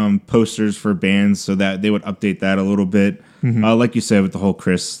had posters for bands, so that they would update that a little bit. Like you said, with the whole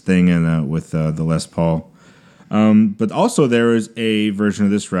Chris thing and with the Les Paul. But also there is a version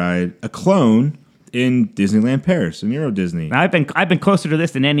of this ride, a clone in Disneyland Paris, in Euro Disney. Now, I've been closer to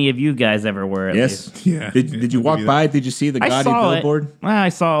this than any of you guys ever were. At least. Yes. Yeah. Did you walk by? Did you see the I gaudy saw billboard? it. Well, I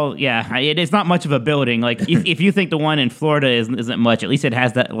saw. Yeah, it is not much of a building. Like if you think the one in Florida isn't much, at least it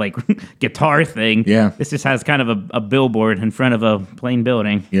has that like guitar thing. Yeah. This just has kind of a billboard in front of a plain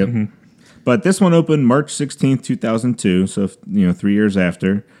building. Yep. But this one opened March 16th, 2002, so 3 years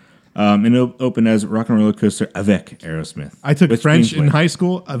after. And it opened as Rock and Roller Coaster Avec Aerosmith. I took which French means in with. high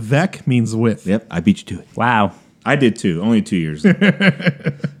school. Avec means with. Yep, I beat you to it. Wow. I did too. Only 2 years.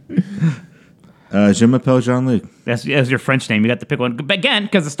 Je m'appelle Jean-Luc. That's your French name. You got to pick one again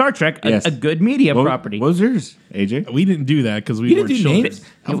because of Star Trek, Yes. a good media What property. was yours, AJ? We didn't do that because we You were didn't do children.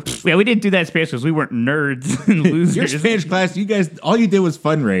 names? Yeah, we didn't do that in Spanish because we weren't nerds and Your losers. Spanish class, you guys, all you did was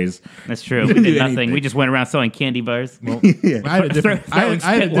fundraise. That's true. We didn't did do nothing. anything. We just went around selling candy bars. I had a different, I had a Throwing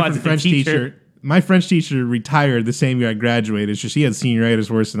different spitwads at the French teacher. My French teacher retired the same year I graduated, so she had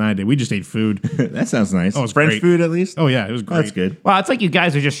senioritis worse than I did. We just ate food. That sounds nice. Oh, it's French great. food, at least? Oh yeah, it was great. That's good. Wow, it's like you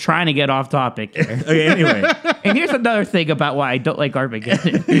guys are just trying to get off topic here. Okay, anyway. And here's another thing about why I don't like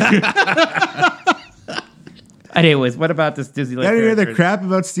Armageddon. Anyways, what about this Disneyland? Got any other character? crap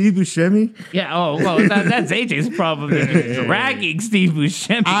about Steve Buscemi? Yeah. Oh, well, that's AJ's problem. They're dragging Steve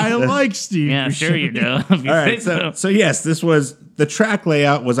Buscemi. I like Steve. yeah, Buscemi. sure you do. If you All right, say so yes, this was the track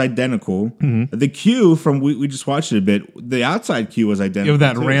layout was identical. Mm-hmm. The queue from we just watched it a bit. The outside queue was identical. You have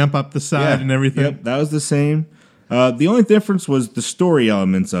that too. ramp up the side and everything. Yep, that was the same. The only difference was the story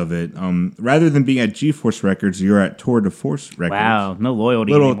elements of it. Rather than being at GeForce Records, you're at Tour de Force Records. Wow, no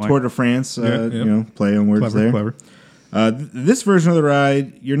loyalty Little anymore. Tour de France, yeah. play on words Clever, there. clever. This version of the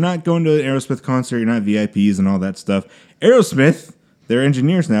ride, you're not going to an Aerosmith concert, you're not VIPs and all that stuff. Aerosmith, they're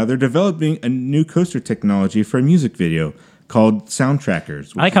engineers now, they're developing a new coaster technology for a music video called Soundtrackers,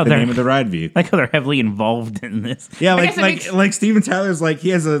 which I like is how the they're- name of the ride vehicle. I like how they're heavily involved in this. Yeah, I guess it makes- Steven Tyler's like,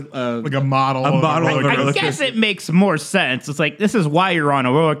 he has a Like a model. A model of a I roller guess it makes more sense. It's like this is why you're on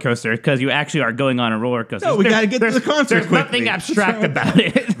a roller coaster because you actually are going on a roller coaster. No, we gotta get to There's- the concert There's quickly. nothing abstract about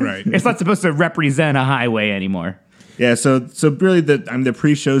it. Right. It's not supposed to represent a highway anymore. Yeah, so really the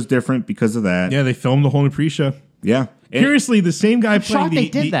pre-show's different because of that. Yeah, they filmed the whole new pre-show. Yeah. And- Curiously, the same guy playing shocked they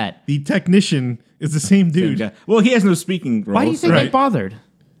did that. The technician is the same dude. Yeah. Well, he has no speaking role. Why do you think Right. they bothered?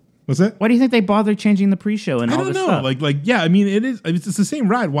 What's that? Why do you think they bothered changing the pre-show and I all don't this know. stuff? Like, yeah. I mean, it's the same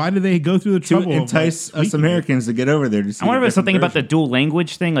ride. Why do they go through the to trouble entice of, like, us tweaking it? Americans to get over there to see I wonder if the it's something different about the dual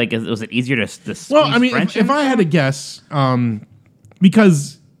language thing. Like, was it easier to Well, squeeze I mean, French if in? I had to guess,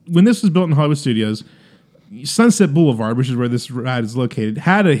 because when this was built in Hollywood Studios, Sunset Boulevard, which is where this ride is located,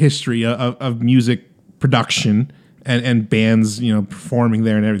 had a history of music production and bands, performing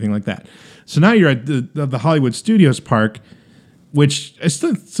there and everything like that. So now you're at the Hollywood Studios Park, which I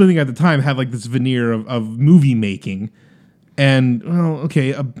still think at the time had like this veneer of movie making. And, well,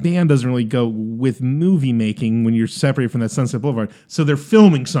 okay, a band doesn't really go with movie making when you're separated from that Sunset Boulevard. So they're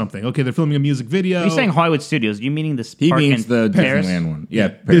filming something. Okay, they're filming a music video. You're saying Hollywood Studios. You meaning this He park means in the Paris? Disneyland one. Yeah,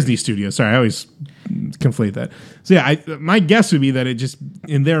 Paris. Disney Studios. Sorry, I always conflate that. So yeah, my guess would be that it just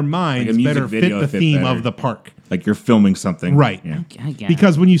in their mind Like a music better fit video the fit theme better. of the park, Like you're filming something. right? Yeah. I guess.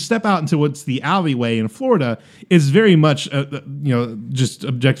 Because when you step out into what's the alleyway in Florida, it's very much just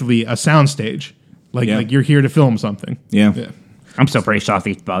objectively a soundstage. Like Yeah. like you're here to film something. Yeah. Yeah. I'm so pretty shocked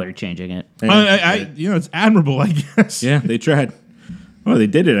they bothered changing it. It's admirable, I guess. Yeah, they tried. Well, they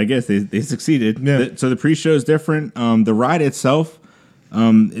did it. I guess they succeeded. Yeah. So the pre-show is different. The ride itself,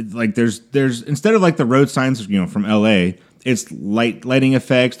 it's like there's instead of like the road signs, from LA, it's lighting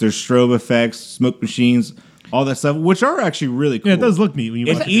effects. There's strobe effects, smoke machines, all that stuff, which are actually really cool. Yeah, it does look neat when you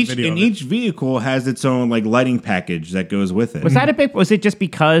And watch each the video. and of it. each vehicle has its own like lighting package that goes with it. Was that a big? Was it just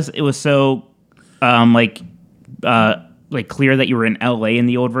because it was so, like clear that you were in LA in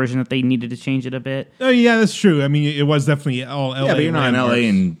the old version, that they needed to change it a bit. Oh yeah, that's true. I mean, it was definitely all LA. Yeah, but you're not in LA landmarks.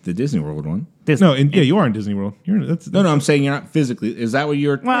 in the Disney World one. No, you are in Disney World. You're in, that's No, I'm saying you're not physically. Is that what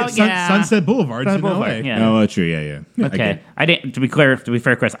you're? Well, Sun- yeah. Sunset Boulevard's Sunset in Boulevard, LA. yeah. Oh, true. Yeah. I get Okay, it. I didn't. To be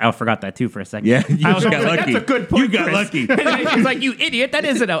fair, Chris, I forgot that too for a second. Yeah, you I was got like, lucky. That's a good point. You got Chris. lucky. And then he's like, "You idiot! That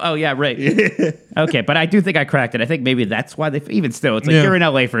isn't." Oh, yeah, right. Okay, but I do think I cracked it. I think maybe that's why they even still. It's like Yeah. you're in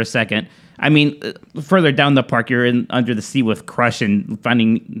LA for a second. I mean, further down the park, you're in under the sea with Crush and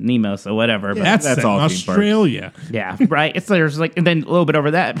Finding Nemo, so whatever. But That's That's set in all theme parks. Australia. yeah, right. It's there's like, and then a little bit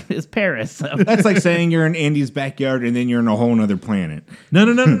over that is Paris. So. That's like saying you're in Andy's backyard and then you're in a whole other planet.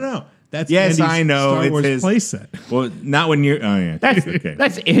 No. That's Yes, Andy's I know, Star it's Wars his- playset. Well, not when you're. Oh yeah, That's okay.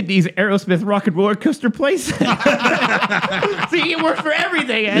 that's Andy's Aerosmith Rock and Roller Coaster place. See, it works for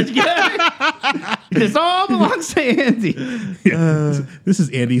everything, Ed. This all belongs to Andy. This is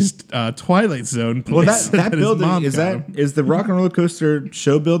Andy's Twilight Zone place. Well, that his building mom is got that him. is the Rock and Roller Coaster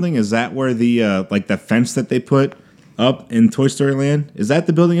show building? Is that where the like the fence that they put up in Toy Story Land? Is that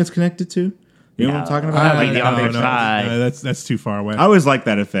the building it's connected to? You know what I'm talking about? Like the other no, side. no, that's too far away. I always like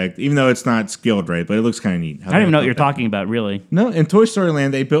that effect, even though it's not skilled right, but it looks kind of neat. I don't even know what you're talking about, really. No, in Toy Story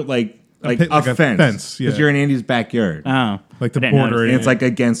Land, they built like a fence yeah. because you're in Andy's backyard, Oh, Like the I didn't border notice. and it's like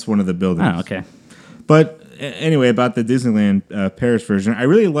against one of the buildings. Oh, okay. But anyway, about the Disneyland Paris version, I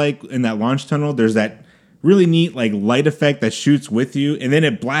really like in that launch tunnel. There's that really neat like light effect that shoots with you, and then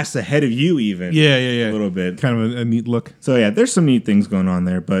it blasts ahead of you even. Yeah. a little bit. Kind of a neat look. So yeah, there's some neat things going on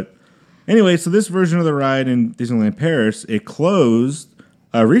there. But anyway, so this version of the ride in Disneyland Paris, it closed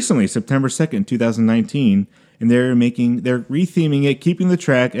recently, September 2nd, 2019, and they're retheming it, keeping the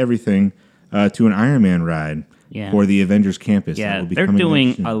track, everything, to an Iron Man ride for the Avengers Campus. that Yeah, will be they're coming doing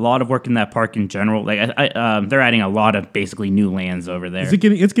next year. a lot of work in that park in general. Like, they're adding a lot of basically new lands over there.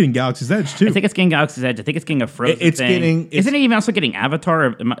 It's getting Galaxy's Edge too. I think it's getting Galaxy's Edge. I think it's getting a Frozen It's thing. getting- Isn't it even also getting Avatar?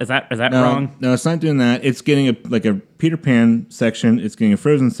 Or is that No, wrong? no, it's not doing that. It's getting a Peter Pan section. It's getting a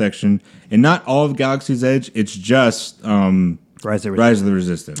Frozen section, and not all of Galaxy's Edge. It's just Rise of Rise of the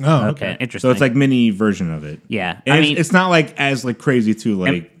Resistance. Oh, Okay, interesting. So it's like mini version of it. Yeah, and I it's, mean- it's not like as like crazy too.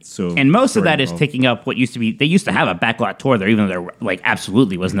 Like so, and most of story that is involved. taking up what used to be. They used to have a backlot tour there, even though there like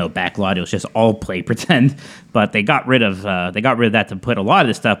absolutely was no backlot. It was just all play pretend. But they got rid of that to put a lot of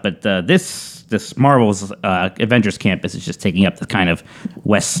this stuff. But this Marvel's Avengers Campus is just taking up the kind of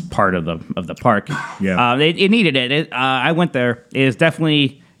west part of the park. Yeah. It needed it. I went there. It is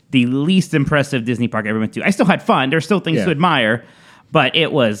definitely the least impressive Disney park I ever went to. I still had fun. There's still things Yeah. to admire, but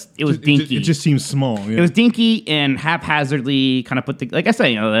it was dinky. It just seems small. Yeah. It was dinky and haphazardly kind of put the, like I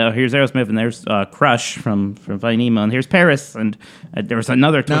say, here's Aerosmith and there's Crush from Finding Nemo and here's Paris and there was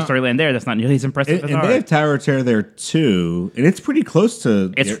another Toy Now- Story Land there that's not nearly as impressive And, as and ours. they have Tower of Terror there too, and it's pretty close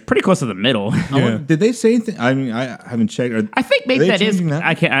to. It's pretty close to the middle. Yeah. Did they say anything? I mean, I haven't checked. I think Are maybe they that is. changing that?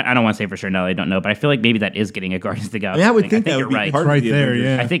 I don't want to say for sure. No, I don't know, but I feel like maybe that is getting a Guardians of the Galaxy. I would thing. think that you're would be right. part Right of the there, Avengers.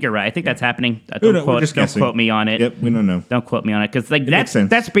 yeah. I think you're right. I think that's happening. No, Don't we're just don't guessing. quote me on it. Yep, we don't know. Don't quote me on it because like makes sense.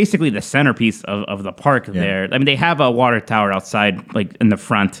 that's basically the centerpiece of the park there. I mean, they have a water tower outside, like in the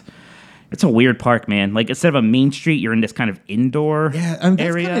front. It's a weird park, man. Like instead of a main street, you're in this kind of indoor Yeah, I mean, that's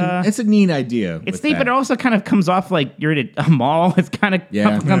area. kinda, it's a neat idea. It's with neat, that. but it also kind of comes off like you're at a mall. It's kind of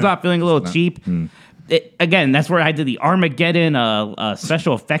Yeah. comes off feeling a little cheap. Hmm. Again, that's where I did the Armageddon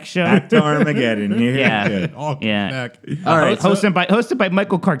special effects show. Back to Armageddon. Yeah. Good. All Yeah. back. All right. hosted by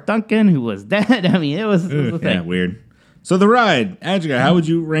Michael Clark Duncan, who was dead. I mean, it was a Yeah, thing. weird. So the ride, Adjiga, how would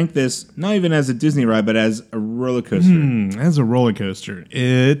you rank this? Not even as a Disney ride, but as a roller coaster. As a roller coaster,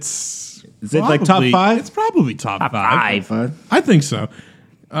 it's Is it like top probably- 5? It's probably top five. Five. I think so.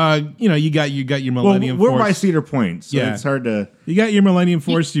 You got your Well, Millennium we're Force. by Cedar Point, so Yeah. it's hard to. You got your Millennium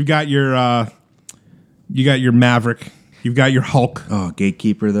Force. You've got your Maverick. You've got your Hulk. Oh,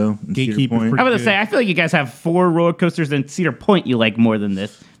 Gatekeeper though. in Cedar Gatekeeper Point. for- I was gonna Good. say, I feel like you guys have 4 roller coasters in Cedar Point you like more than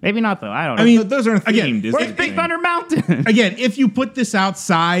this. Maybe not though. I don't know. I mean, Those aren't again, themed. is where's the Big thing. Thunder Mountain? Again, if you put this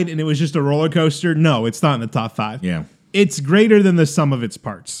outside and it was just a roller coaster, no, it's not in the top 5. Yeah. It's greater than the sum of its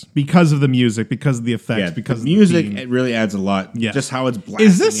parts because of the music, because of the effects, Yeah, because because of music, the theme. it really adds a lot. Yes. Just how it's blasting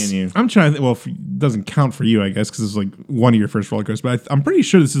Is this? in you. I'm trying to. Well, doesn't count for you, I guess, because it's like one of your first roller coasters. But I'm pretty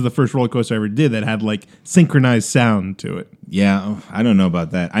sure this is the first roller coaster I ever did that had like synchronized sound to it. Yeah, I don't know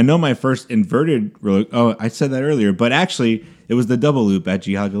about that. I know my first inverted roller. Oh, I said that earlier, but actually, it was the double loop at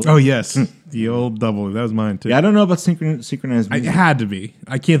Geauga. Oh yes, the old double. That was mine too. Yeah, I don't know about synchronized It music. had to be.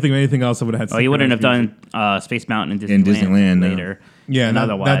 I can't think of anything else that would have had. Oh, you wouldn't have synchronized music. done Space Mountain In Disneyland, no. later. Yeah, and that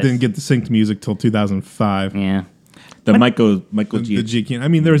otherwise, didn't get the synced music till 2005. Yeah. The Michael G. The G. I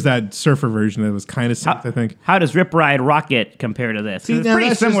mean, there was that surfer version that was kind of synced, I think. How does Rip Ride Rocket compare to this? 'Cause it's now pretty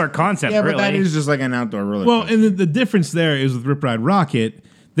that's similar just- concept, Yeah, really. but that is just like an outdoor roller Well, coaster. and the difference there is with Rip Ride Rocket,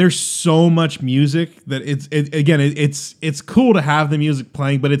 there's so much music that it's cool to have the music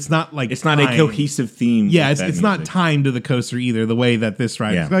playing, but it's not like It's not a timed. cohesive theme. Yeah, with it's that not music. timed to the coaster either. The way that this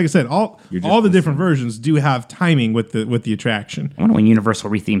ride, Yeah. is. Like I said, all You're just the different versions do have timing with the attraction. I wonder when Universal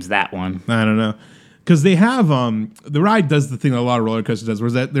rethemes that one. I don't know. Because they have the ride does the thing that a lot of roller coasters does,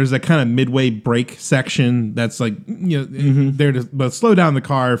 where there's that kind of midway break section that's like there to both slow down the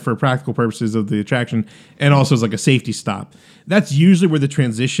car for practical purposes of the attraction, and also as like a safety stop. That's usually where the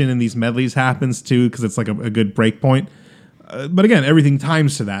transition in these medleys happens too, because it's like a good break point. But again, everything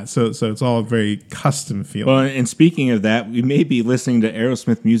times to that, so it's all very custom feeling. Well, and speaking of that, we may be listening to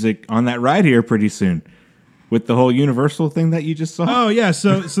Aerosmith music on that ride here pretty soon, with the whole Universal thing that you just saw. Oh yeah,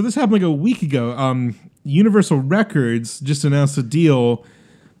 so this happened like a week ago. Universal Records just announced a deal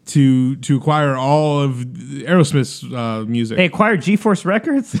to acquire all of Aerosmith's music. They acquired GeForce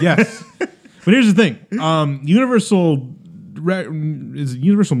Records? Yes, but here's the thing: Universal is a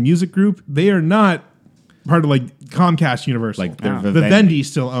Universal Music Group. They are not part of like Comcast Universal. Like they're Vivendi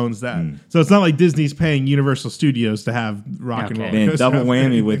still owns that, so it's not like Disney's paying Universal Studios to have rock and Okay. roll. Man, coaster double have whammy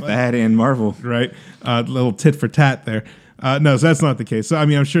anything with like that and Marvel. right? Little tit for tat there. No, so that's not the case. So I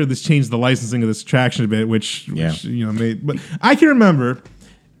mean, I'm sure this changed the licensing of this attraction a bit, which made. But I can remember.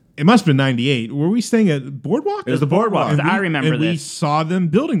 It must have been 98. Were we staying at Boardwalk? It was the Boardwalk. And I remember we this. saw them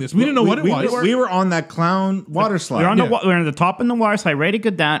building this. We didn't know what it was. We were on that clown water slide. We were on Yeah. we were on the top in the water slide, ready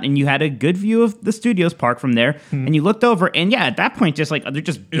to go down, and you had a good view of the studios park from there. And you looked over, and yeah, at that point, just like they're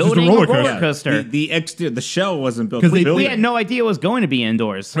just It's just a building roller a roller coaster. coaster. The exterior, the shell wasn't built. 'Cause The they- building. We had no idea it was going to be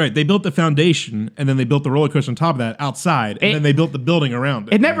indoors. Right, they built the foundation, and then they built the roller coaster on top of that outside, and It- then they built the building around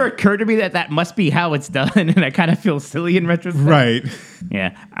it. It never occurred to me that must be how it's done, and I kind of feel silly in retrospect. Right.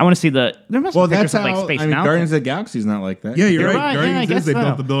 Yeah, I want to see the. There must Well, be pictures that's of how. like Space I mean, Mountain. Guardians of the Galaxy's not like that. Yeah, you're You're right. right, yeah, I Guardians guess is they so.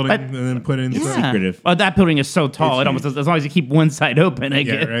 built the building But- and then put it in. Yeah. secretive. Oh, that building is so tall. It almost as long as you keep one side open. I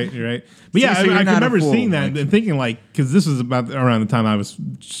Yeah, guess. right. You're right. But yeah, So I you're can not a remember fool, seeing that like- and thinking like, because this was about around the time I was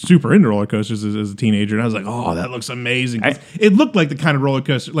super into roller coasters as a teenager, and I was like, oh, that looks amazing. 'Cause it looked like the kind of roller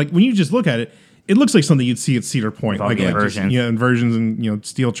coaster, like when you just look at it, it looks like something you'd see at Cedar Point, With all like the just, inversions. inversions and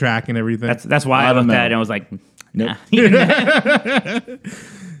steel track and everything. That's why I Lot of looked at it metal. and I was like, Nope.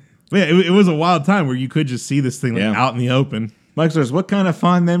 But yeah, it was a wild time where you could just see this thing like, Yeah. out in the open. Mike Stars, what kind of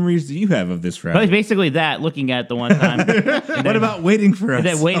fond memories do you have of this but it's ride? basically that. Looking at the one time, What about waiting for us? and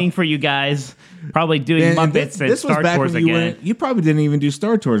then waiting for you guys, probably doing And Muppets and this was Star back Tours when you again. You probably didn't even do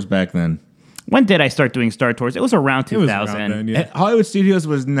Star Tours back then. When did I start doing Star Tours? It was around It was 2000. around then, yeah. And Hollywood Studios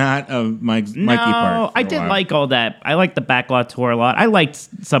was not a Mikey Park. for I a did while. like all that. I liked the backlot tour a lot. I liked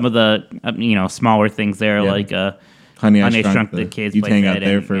some of the smaller things there, Yeah. like Honey, I Honey, I Shrunk Shrunk the Kids. You'd played hang that, out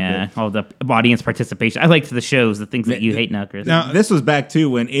there and, for a bit. all the audience participation. I liked the shows, the things that you hate now, Chris. Now- This was back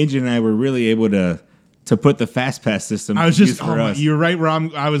too when AJ and I were really able to put the Fast Pass system. I was to just, use for us. you're right where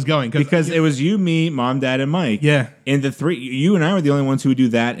I was going. Because it was you, me, Mom, Dad, and Mike. Yeah. And the three, you and I were the only ones who would do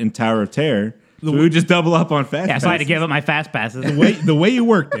that in Tower of Terror. So we would just double up on Fast yeah, Pass. so I had to give up my fast passes. the way you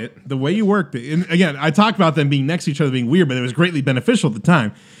worked it, and again, I talked about them being next to each other being weird, but it was greatly beneficial at the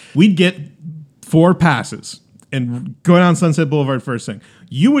time. We'd get 4 passes and go down Sunset Boulevard first thing.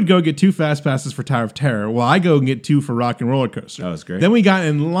 You would go get 2 fast passes for Tower of Terror, while I go and get 2 for Rock and Roller Coaster. That was great. Then we got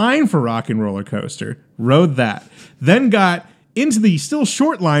in line for Rock and Roller Coaster, rode that. Then got into the still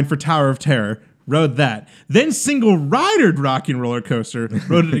short line for Tower of Terror, rode that. Then single ridered Rock and Roller Coaster,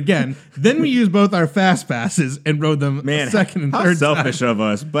 rode it again. Then we used both our fast passes and rode them Man, a second and how third selfish time. of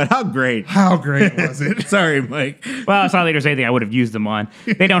us, but how great. How great was it? Sorry, Mike. Well, it's not like there's anything I would have used them on.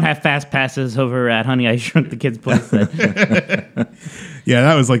 They don't have fast passes over at Honey, I Shrunk the Kids place. Yeah,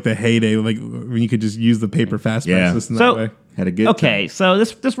 that was like the heyday, like when you could just use the paper fast pass Yeah. system So- that way. Had a good Okay, so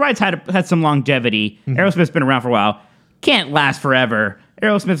this ride's had some longevity. Aerosmith's been around for a while. Can't last forever.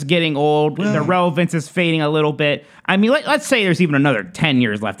 Aerosmith's getting old. Their relevance is fading a little bit. I mean, let's say there's even another 10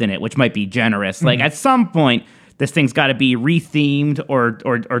 years left in it, which might be generous. Like at some point, this thing's got to be rethemed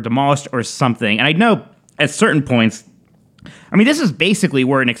or demolished or something. And I know at certain points, I mean, this is basically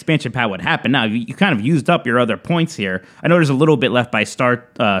where an expansion pad would happen. Now you kind of used up your other points here. I know there's a little bit left by Star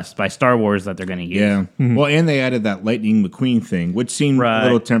Wars that they're going to use. Yeah. Well, and they added that Lightning McQueen thing, which seemed Right. a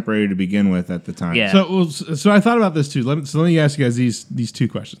little temporary to begin with at the time. Yeah. So I thought about this too. Let me ask you guys these 2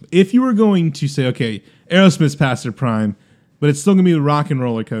 questions. If you were going to say, okay, Aerosmith's past their prime, but it's still going to be a Rock and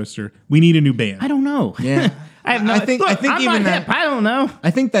Roller Coaster, we need a new band. I don't know. Yeah. I have no. I think Look, even I'm not that. hip. I don't know.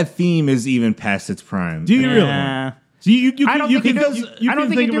 I think that theme is even past its prime. Do you really? Yeah. So you I don't can think it think does- you I don't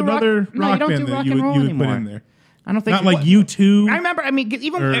can think think you of do rock- another no, you rock don't band do that rock you and roll would put anymore. in there. I don't think Not like what- U2. I remember. I mean, 'cause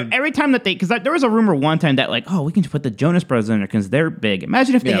even Or- every time that because there was a rumor one time that like, oh, we can just put the Jonas Brothers in there because they're big.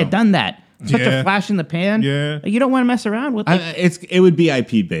 Imagine if they Yeah. had done that. Such Yeah. a flash in the pan. Yeah. Like, you don't want to mess around with. Like, It would be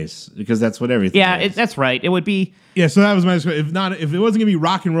IP based because that's what everything. yeah, is. that's right. It would be. Yeah, so that was my if it wasn't gonna be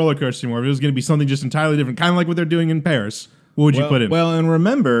Rock and Roller Coaster anymore, if it was gonna be something just entirely different, kind of like what they're doing in Paris, what would you put in? Well, and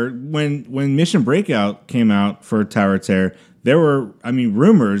remember when Mission Breakout came out for Tower of Terror, there were,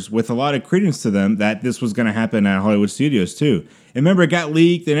 rumors with a lot of credence to them that this was going to happen at Hollywood Studios too. And remember, it got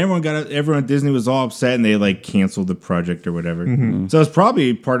leaked, and everyone at Disney was all upset, and they like canceled the project or whatever. So it's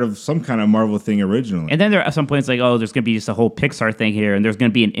probably part of some kind of Marvel thing originally. And then there are some points like, oh, there's going to be just a whole Pixar thing here, and there's going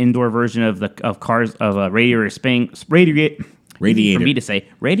to be an indoor version of Cars of Radiator Radiator. for me to say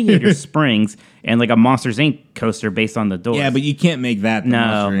Radiator Springs, and like a Monsters Inc. coaster based on the doors. Yeah, but you can't make that the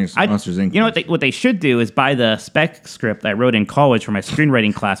No, Monsters Inc. You know what they should do is buy the spec script I wrote in college for my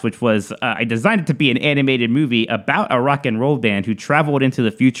screenwriting class, which was I designed it to be an animated movie about a rock and roll band who traveled into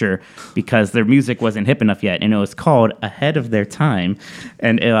the future because their music wasn't hip enough yet, and it was called Ahead of Their Time.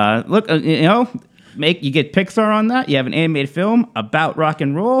 And you get Pixar on that. You have an animated film about rock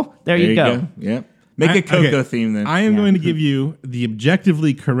and roll. There you go. Yep. Make a Coco theme then. I am going to give you the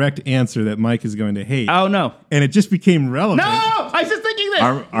objectively correct answer that Mike is going to hate. Oh no! And it just became relevant. No, I was just thinking this.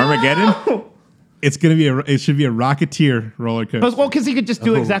 Armageddon? No! It's going to be it should be a Rocketeer roller coaster. Well, because he could just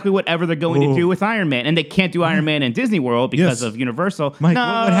do exactly whatever they're going to do with Iron Man, and they can't do Iron Man in Disney World because Yes. of Universal. Mike, No.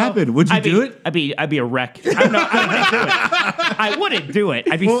 what happened? Would you do it? I'd be a wreck. I wouldn't do it.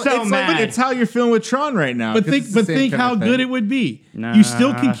 I'd be so it's mad. it's how you're feeling with Tron right now. But 'cause think it's the same kind how of thing. good it would be. You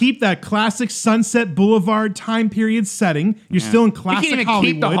still can keep that classic Sunset Boulevard time period setting. You're still in you classic can't even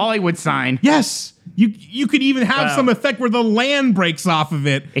Hollywood. keep the Hollywood sign. Yes. You could even have Wow. some effect where the land breaks off of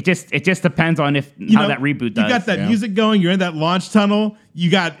it. It just depends on how that reboot does. You got that Yeah. music going. You're in that launch tunnel. You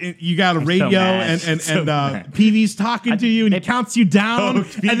got a radio mad. and So mad. PV's talking to you and he They- counts you down. Oh,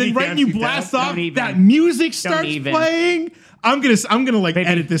 PV and then right when you counts you blast down? off, Don't even. that music Don't starts even. playing. I'm gonna like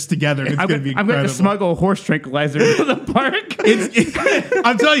edit this together. It's I'm gonna be going incredible. to smuggle a horse tranquilizer into the park.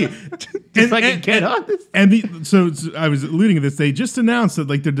 I'm telling you, Just like a kid on this. so I was alluding to this. They just announced that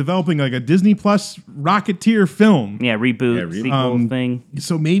like they're developing like a Disney Plus Rocketeer film. Yeah, reboot, Yeah, reboot. sequel thing.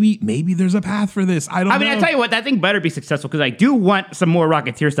 So maybe there's a path for this. I don't know. I mean, I tell you what, that thing better be successful because I do want some more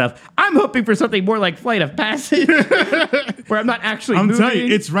Rocketeer stuff. I'm hoping for something more like Flight of Passage, where I'm not actually. I'm moving. telling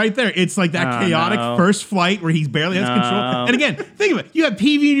you, it's right there. It's like that Oh, chaotic no. first flight where he barely has control. And again, think of it. You have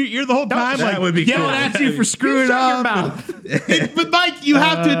PV in your ear the whole time, that like would be yelling cool. at you for screwing Shut your up. mouth. But Mike, you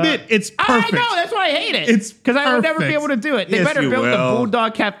have to admit, it's perfect. I know, that's why I hate it. It's because I would never be perfect. able to do it. They Yes, better you build the will.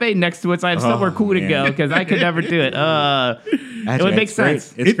 Bulldog Cafe next to it so I have somewhere cool to man. go because I could never do it. It would make It's great.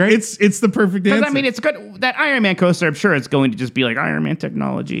 sense. It's great. It's the perfect answer. Because I mean, it's good. That Iron Man coaster, I'm sure it's going to just be like Iron Man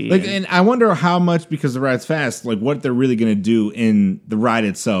technology. Like, and I wonder how much, because the ride's fast, like what they're really going to do in the ride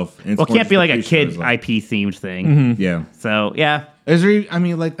itself. And it's well, it more can't be just like a the pre-show kid is like- IP themed thing. Yeah. So yeah, Is there? I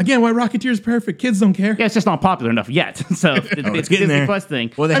mean, like, Again, why Rocketeer is perfect. Kids don't care. yeah, it's just not popular enough yet. So it's getting Disney there. Plus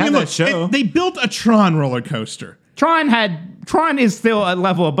thing. well, they I have mean, that look, show. they built a Tron roller coaster. Tron is still a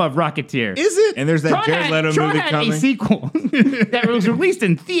level above Rocketeer. Is it? and there's that Jared Leto Tron movie had coming. a sequel that was released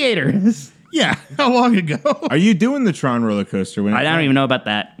in theaters. Yeah. How long ago? Are you doing the Tron roller coaster? When I don't even know about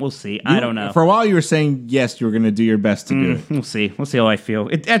that. We'll see. I don't know. For a while, you were saying yes, you were going to do your best to do it. We'll see. We'll see how I feel.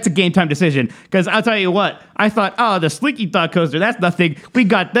 That's a game time decision. Because I'll tell you what, I thought, oh, the Slinky Dog coaster, that's nothing. We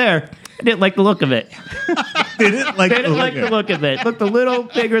got there. I didn't like the look of it. Didn't like Didn't like the look of it. Looked a little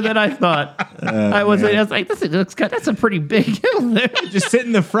bigger than I thought. I was like, that's a pretty big hill there. Just sit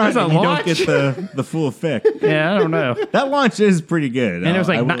in the front There's a and you don't launch. get the full effect. Yeah, I don't know. That launch is pretty good. And it was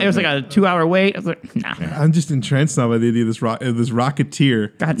like a 2-hour wait. I was like, nah. I'm just entranced now by the idea of this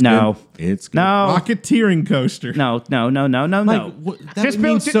Rocketeer. God, no. It's good. No. Rocketeering coaster. No. That would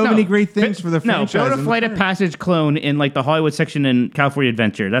mean so many great things for the franchise. No, build a and Flight the of Passage clone in like the Hollywood section in California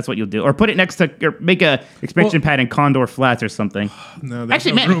Adventure. That's what you'll do. Or put it next to, or make a expansion pad in Condor Flats or something. No, there's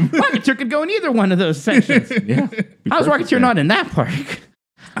Actually, no man, room. Rocketeer could go in either one of those sections. Yeah. How's Rocketeer not in that park?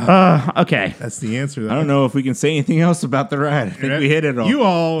 Okay. That's the answer. I don't know if we can say anything else about the ride. I think we hit it all. You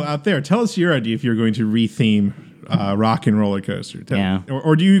all out there, tell us your idea if you're going to retheme Rock and Roller Coaster. Yeah.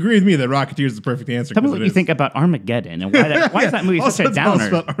 Or do you agree with me that Rocketeer is the perfect answer? Tell me 'Cause what it you is? think about Armageddon and why is that movie Also such a tell us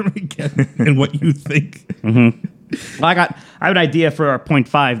downer? about Armageddon and what you think. Well, I have an idea for our point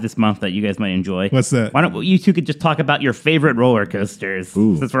 5 this month that you guys might enjoy. What's that? Why don't you two could just talk about your favorite roller coasters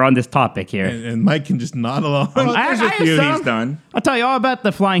since we're on this topic here? And Mike can just nod along. Well, there's I a have few some. he's done. I'll tell you all about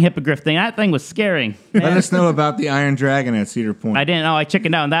the flying hippogriff thing. That thing was scaring. Let us know about the Iron Dragon at Cedar Point. I didn't know. I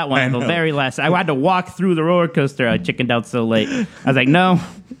chickened out on that one I the know. very last. I had to walk through the roller coaster. I chickened out so late. I was like, no.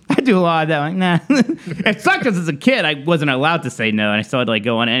 I do a lot of that. I'm like, nah. It sucked because as a kid, I wasn't allowed to say no, and I still had to like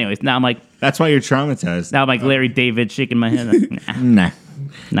go on anyways. Now I'm like, That's why you're traumatized. now I'm like Larry David shaking my head. Like, nah, Nah.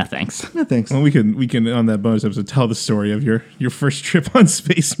 no thanks. No, thanks. Well, we can on that bonus episode tell the story of your first trip on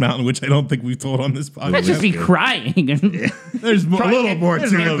Space Mountain, which I don't think we've told on this podcast. I'd just be crying. There's a little more to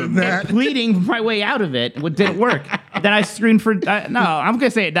it than that. Bleeding my way out of it. It didn't work. Then I screamed for. No, I'm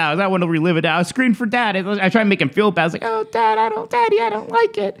gonna say it now. I want to relive it now. I screamed for Dad. I tried to make him feel bad. I was like, "Oh, Daddy, I don't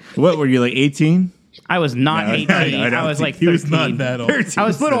like it." What were you, like 18? I was not 18. I was like 13. He was not that old. I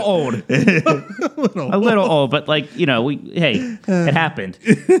was a little old. A little old, but like, you know, it happened.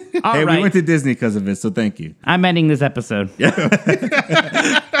 All Hey, right. we went to Disney because of it, so thank you. I'm ending this episode.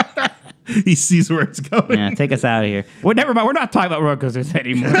 He sees where it's going. Yeah, take us out of here. Well, never mind. We're not talking about roller coasters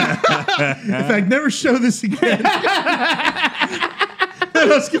anymore. In fact, never show this again.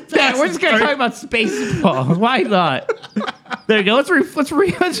 Let's get Yeah, past we're just gonna talk about Spaceballs. Why not? There you go. Let's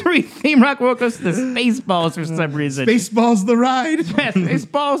re-theme rock roller coaster to Spaceballs for some reason. Baseball's the ride. Yeah,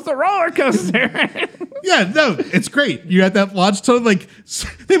 Spaceballs the roller coaster. Yeah, no, it's great. You got that launch tone, like,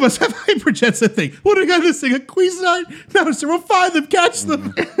 they must have hyperjets, that thing. What do we got this thing? A Cuisinart? No, sir, we'll find them, catch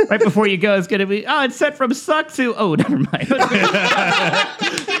them. Right before you go, it's gonna be it's set from suck to never mind.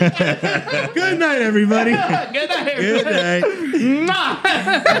 Good night, everybody. Good night, everybody. Good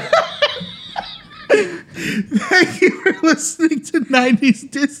night. Thank you for listening to 90s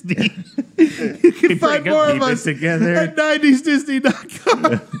Disney. You can find more of Keep it us together. at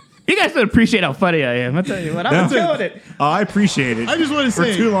 90sdisney.com. You guys don't appreciate how funny I am. I'll tell you what, I'm killing it. Oh, I appreciate it. I just want to For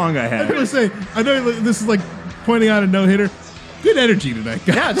say, too long I I have. just want to say, I know this is like pointing out a no-hitter. Good energy tonight,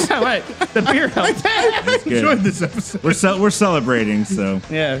 guys. Yeah, that's right. The beer helps. I good. enjoyed this episode. We're celebrating, so.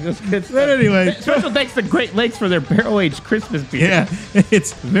 Yeah, that's good. But anyway, Special thanks to Great Lakes for their barrel-aged Christmas beer. yeah,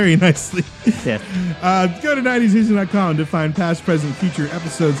 it's very nicely. Yeah. Go to 90sdisney.com to find past, present, future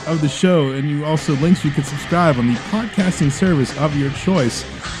episodes of the show, and you also links you can subscribe on the podcasting service of your choice.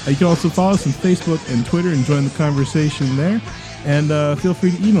 You can also follow us on Facebook and Twitter and join the conversation there. And feel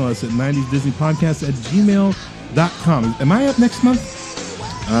free to email us at 90sdisneypodcast@gmail.com. Am I up next month?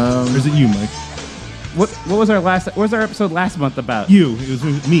 Or is it you, Mike? What was our episode last month about? You. It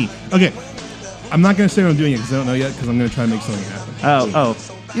was me. Okay. I'm not going to say what I'm doing it because I don't know yet because I'm going to try to make something happen. Oh.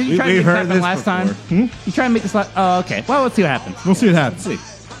 You tried to make this happen last time? before. You try to make this last... Oh, okay. Well, let's see what happens. We'll see what happens.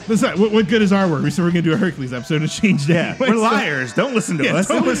 Listen, what good is our work? We said we're going to do a Hercules episode and change that. We're liars. Don't listen to us.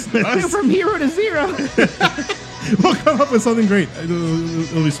 Don't listen to us. From hero to zero. We'll come up with something great.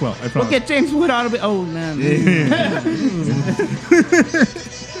 It'll be swell. I promise. We'll get James Wood on. Oh, man.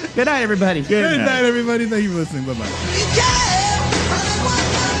 Good night, everybody. Good night, everybody. Thank you for listening. Bye-bye.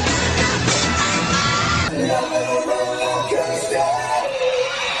 Yeah.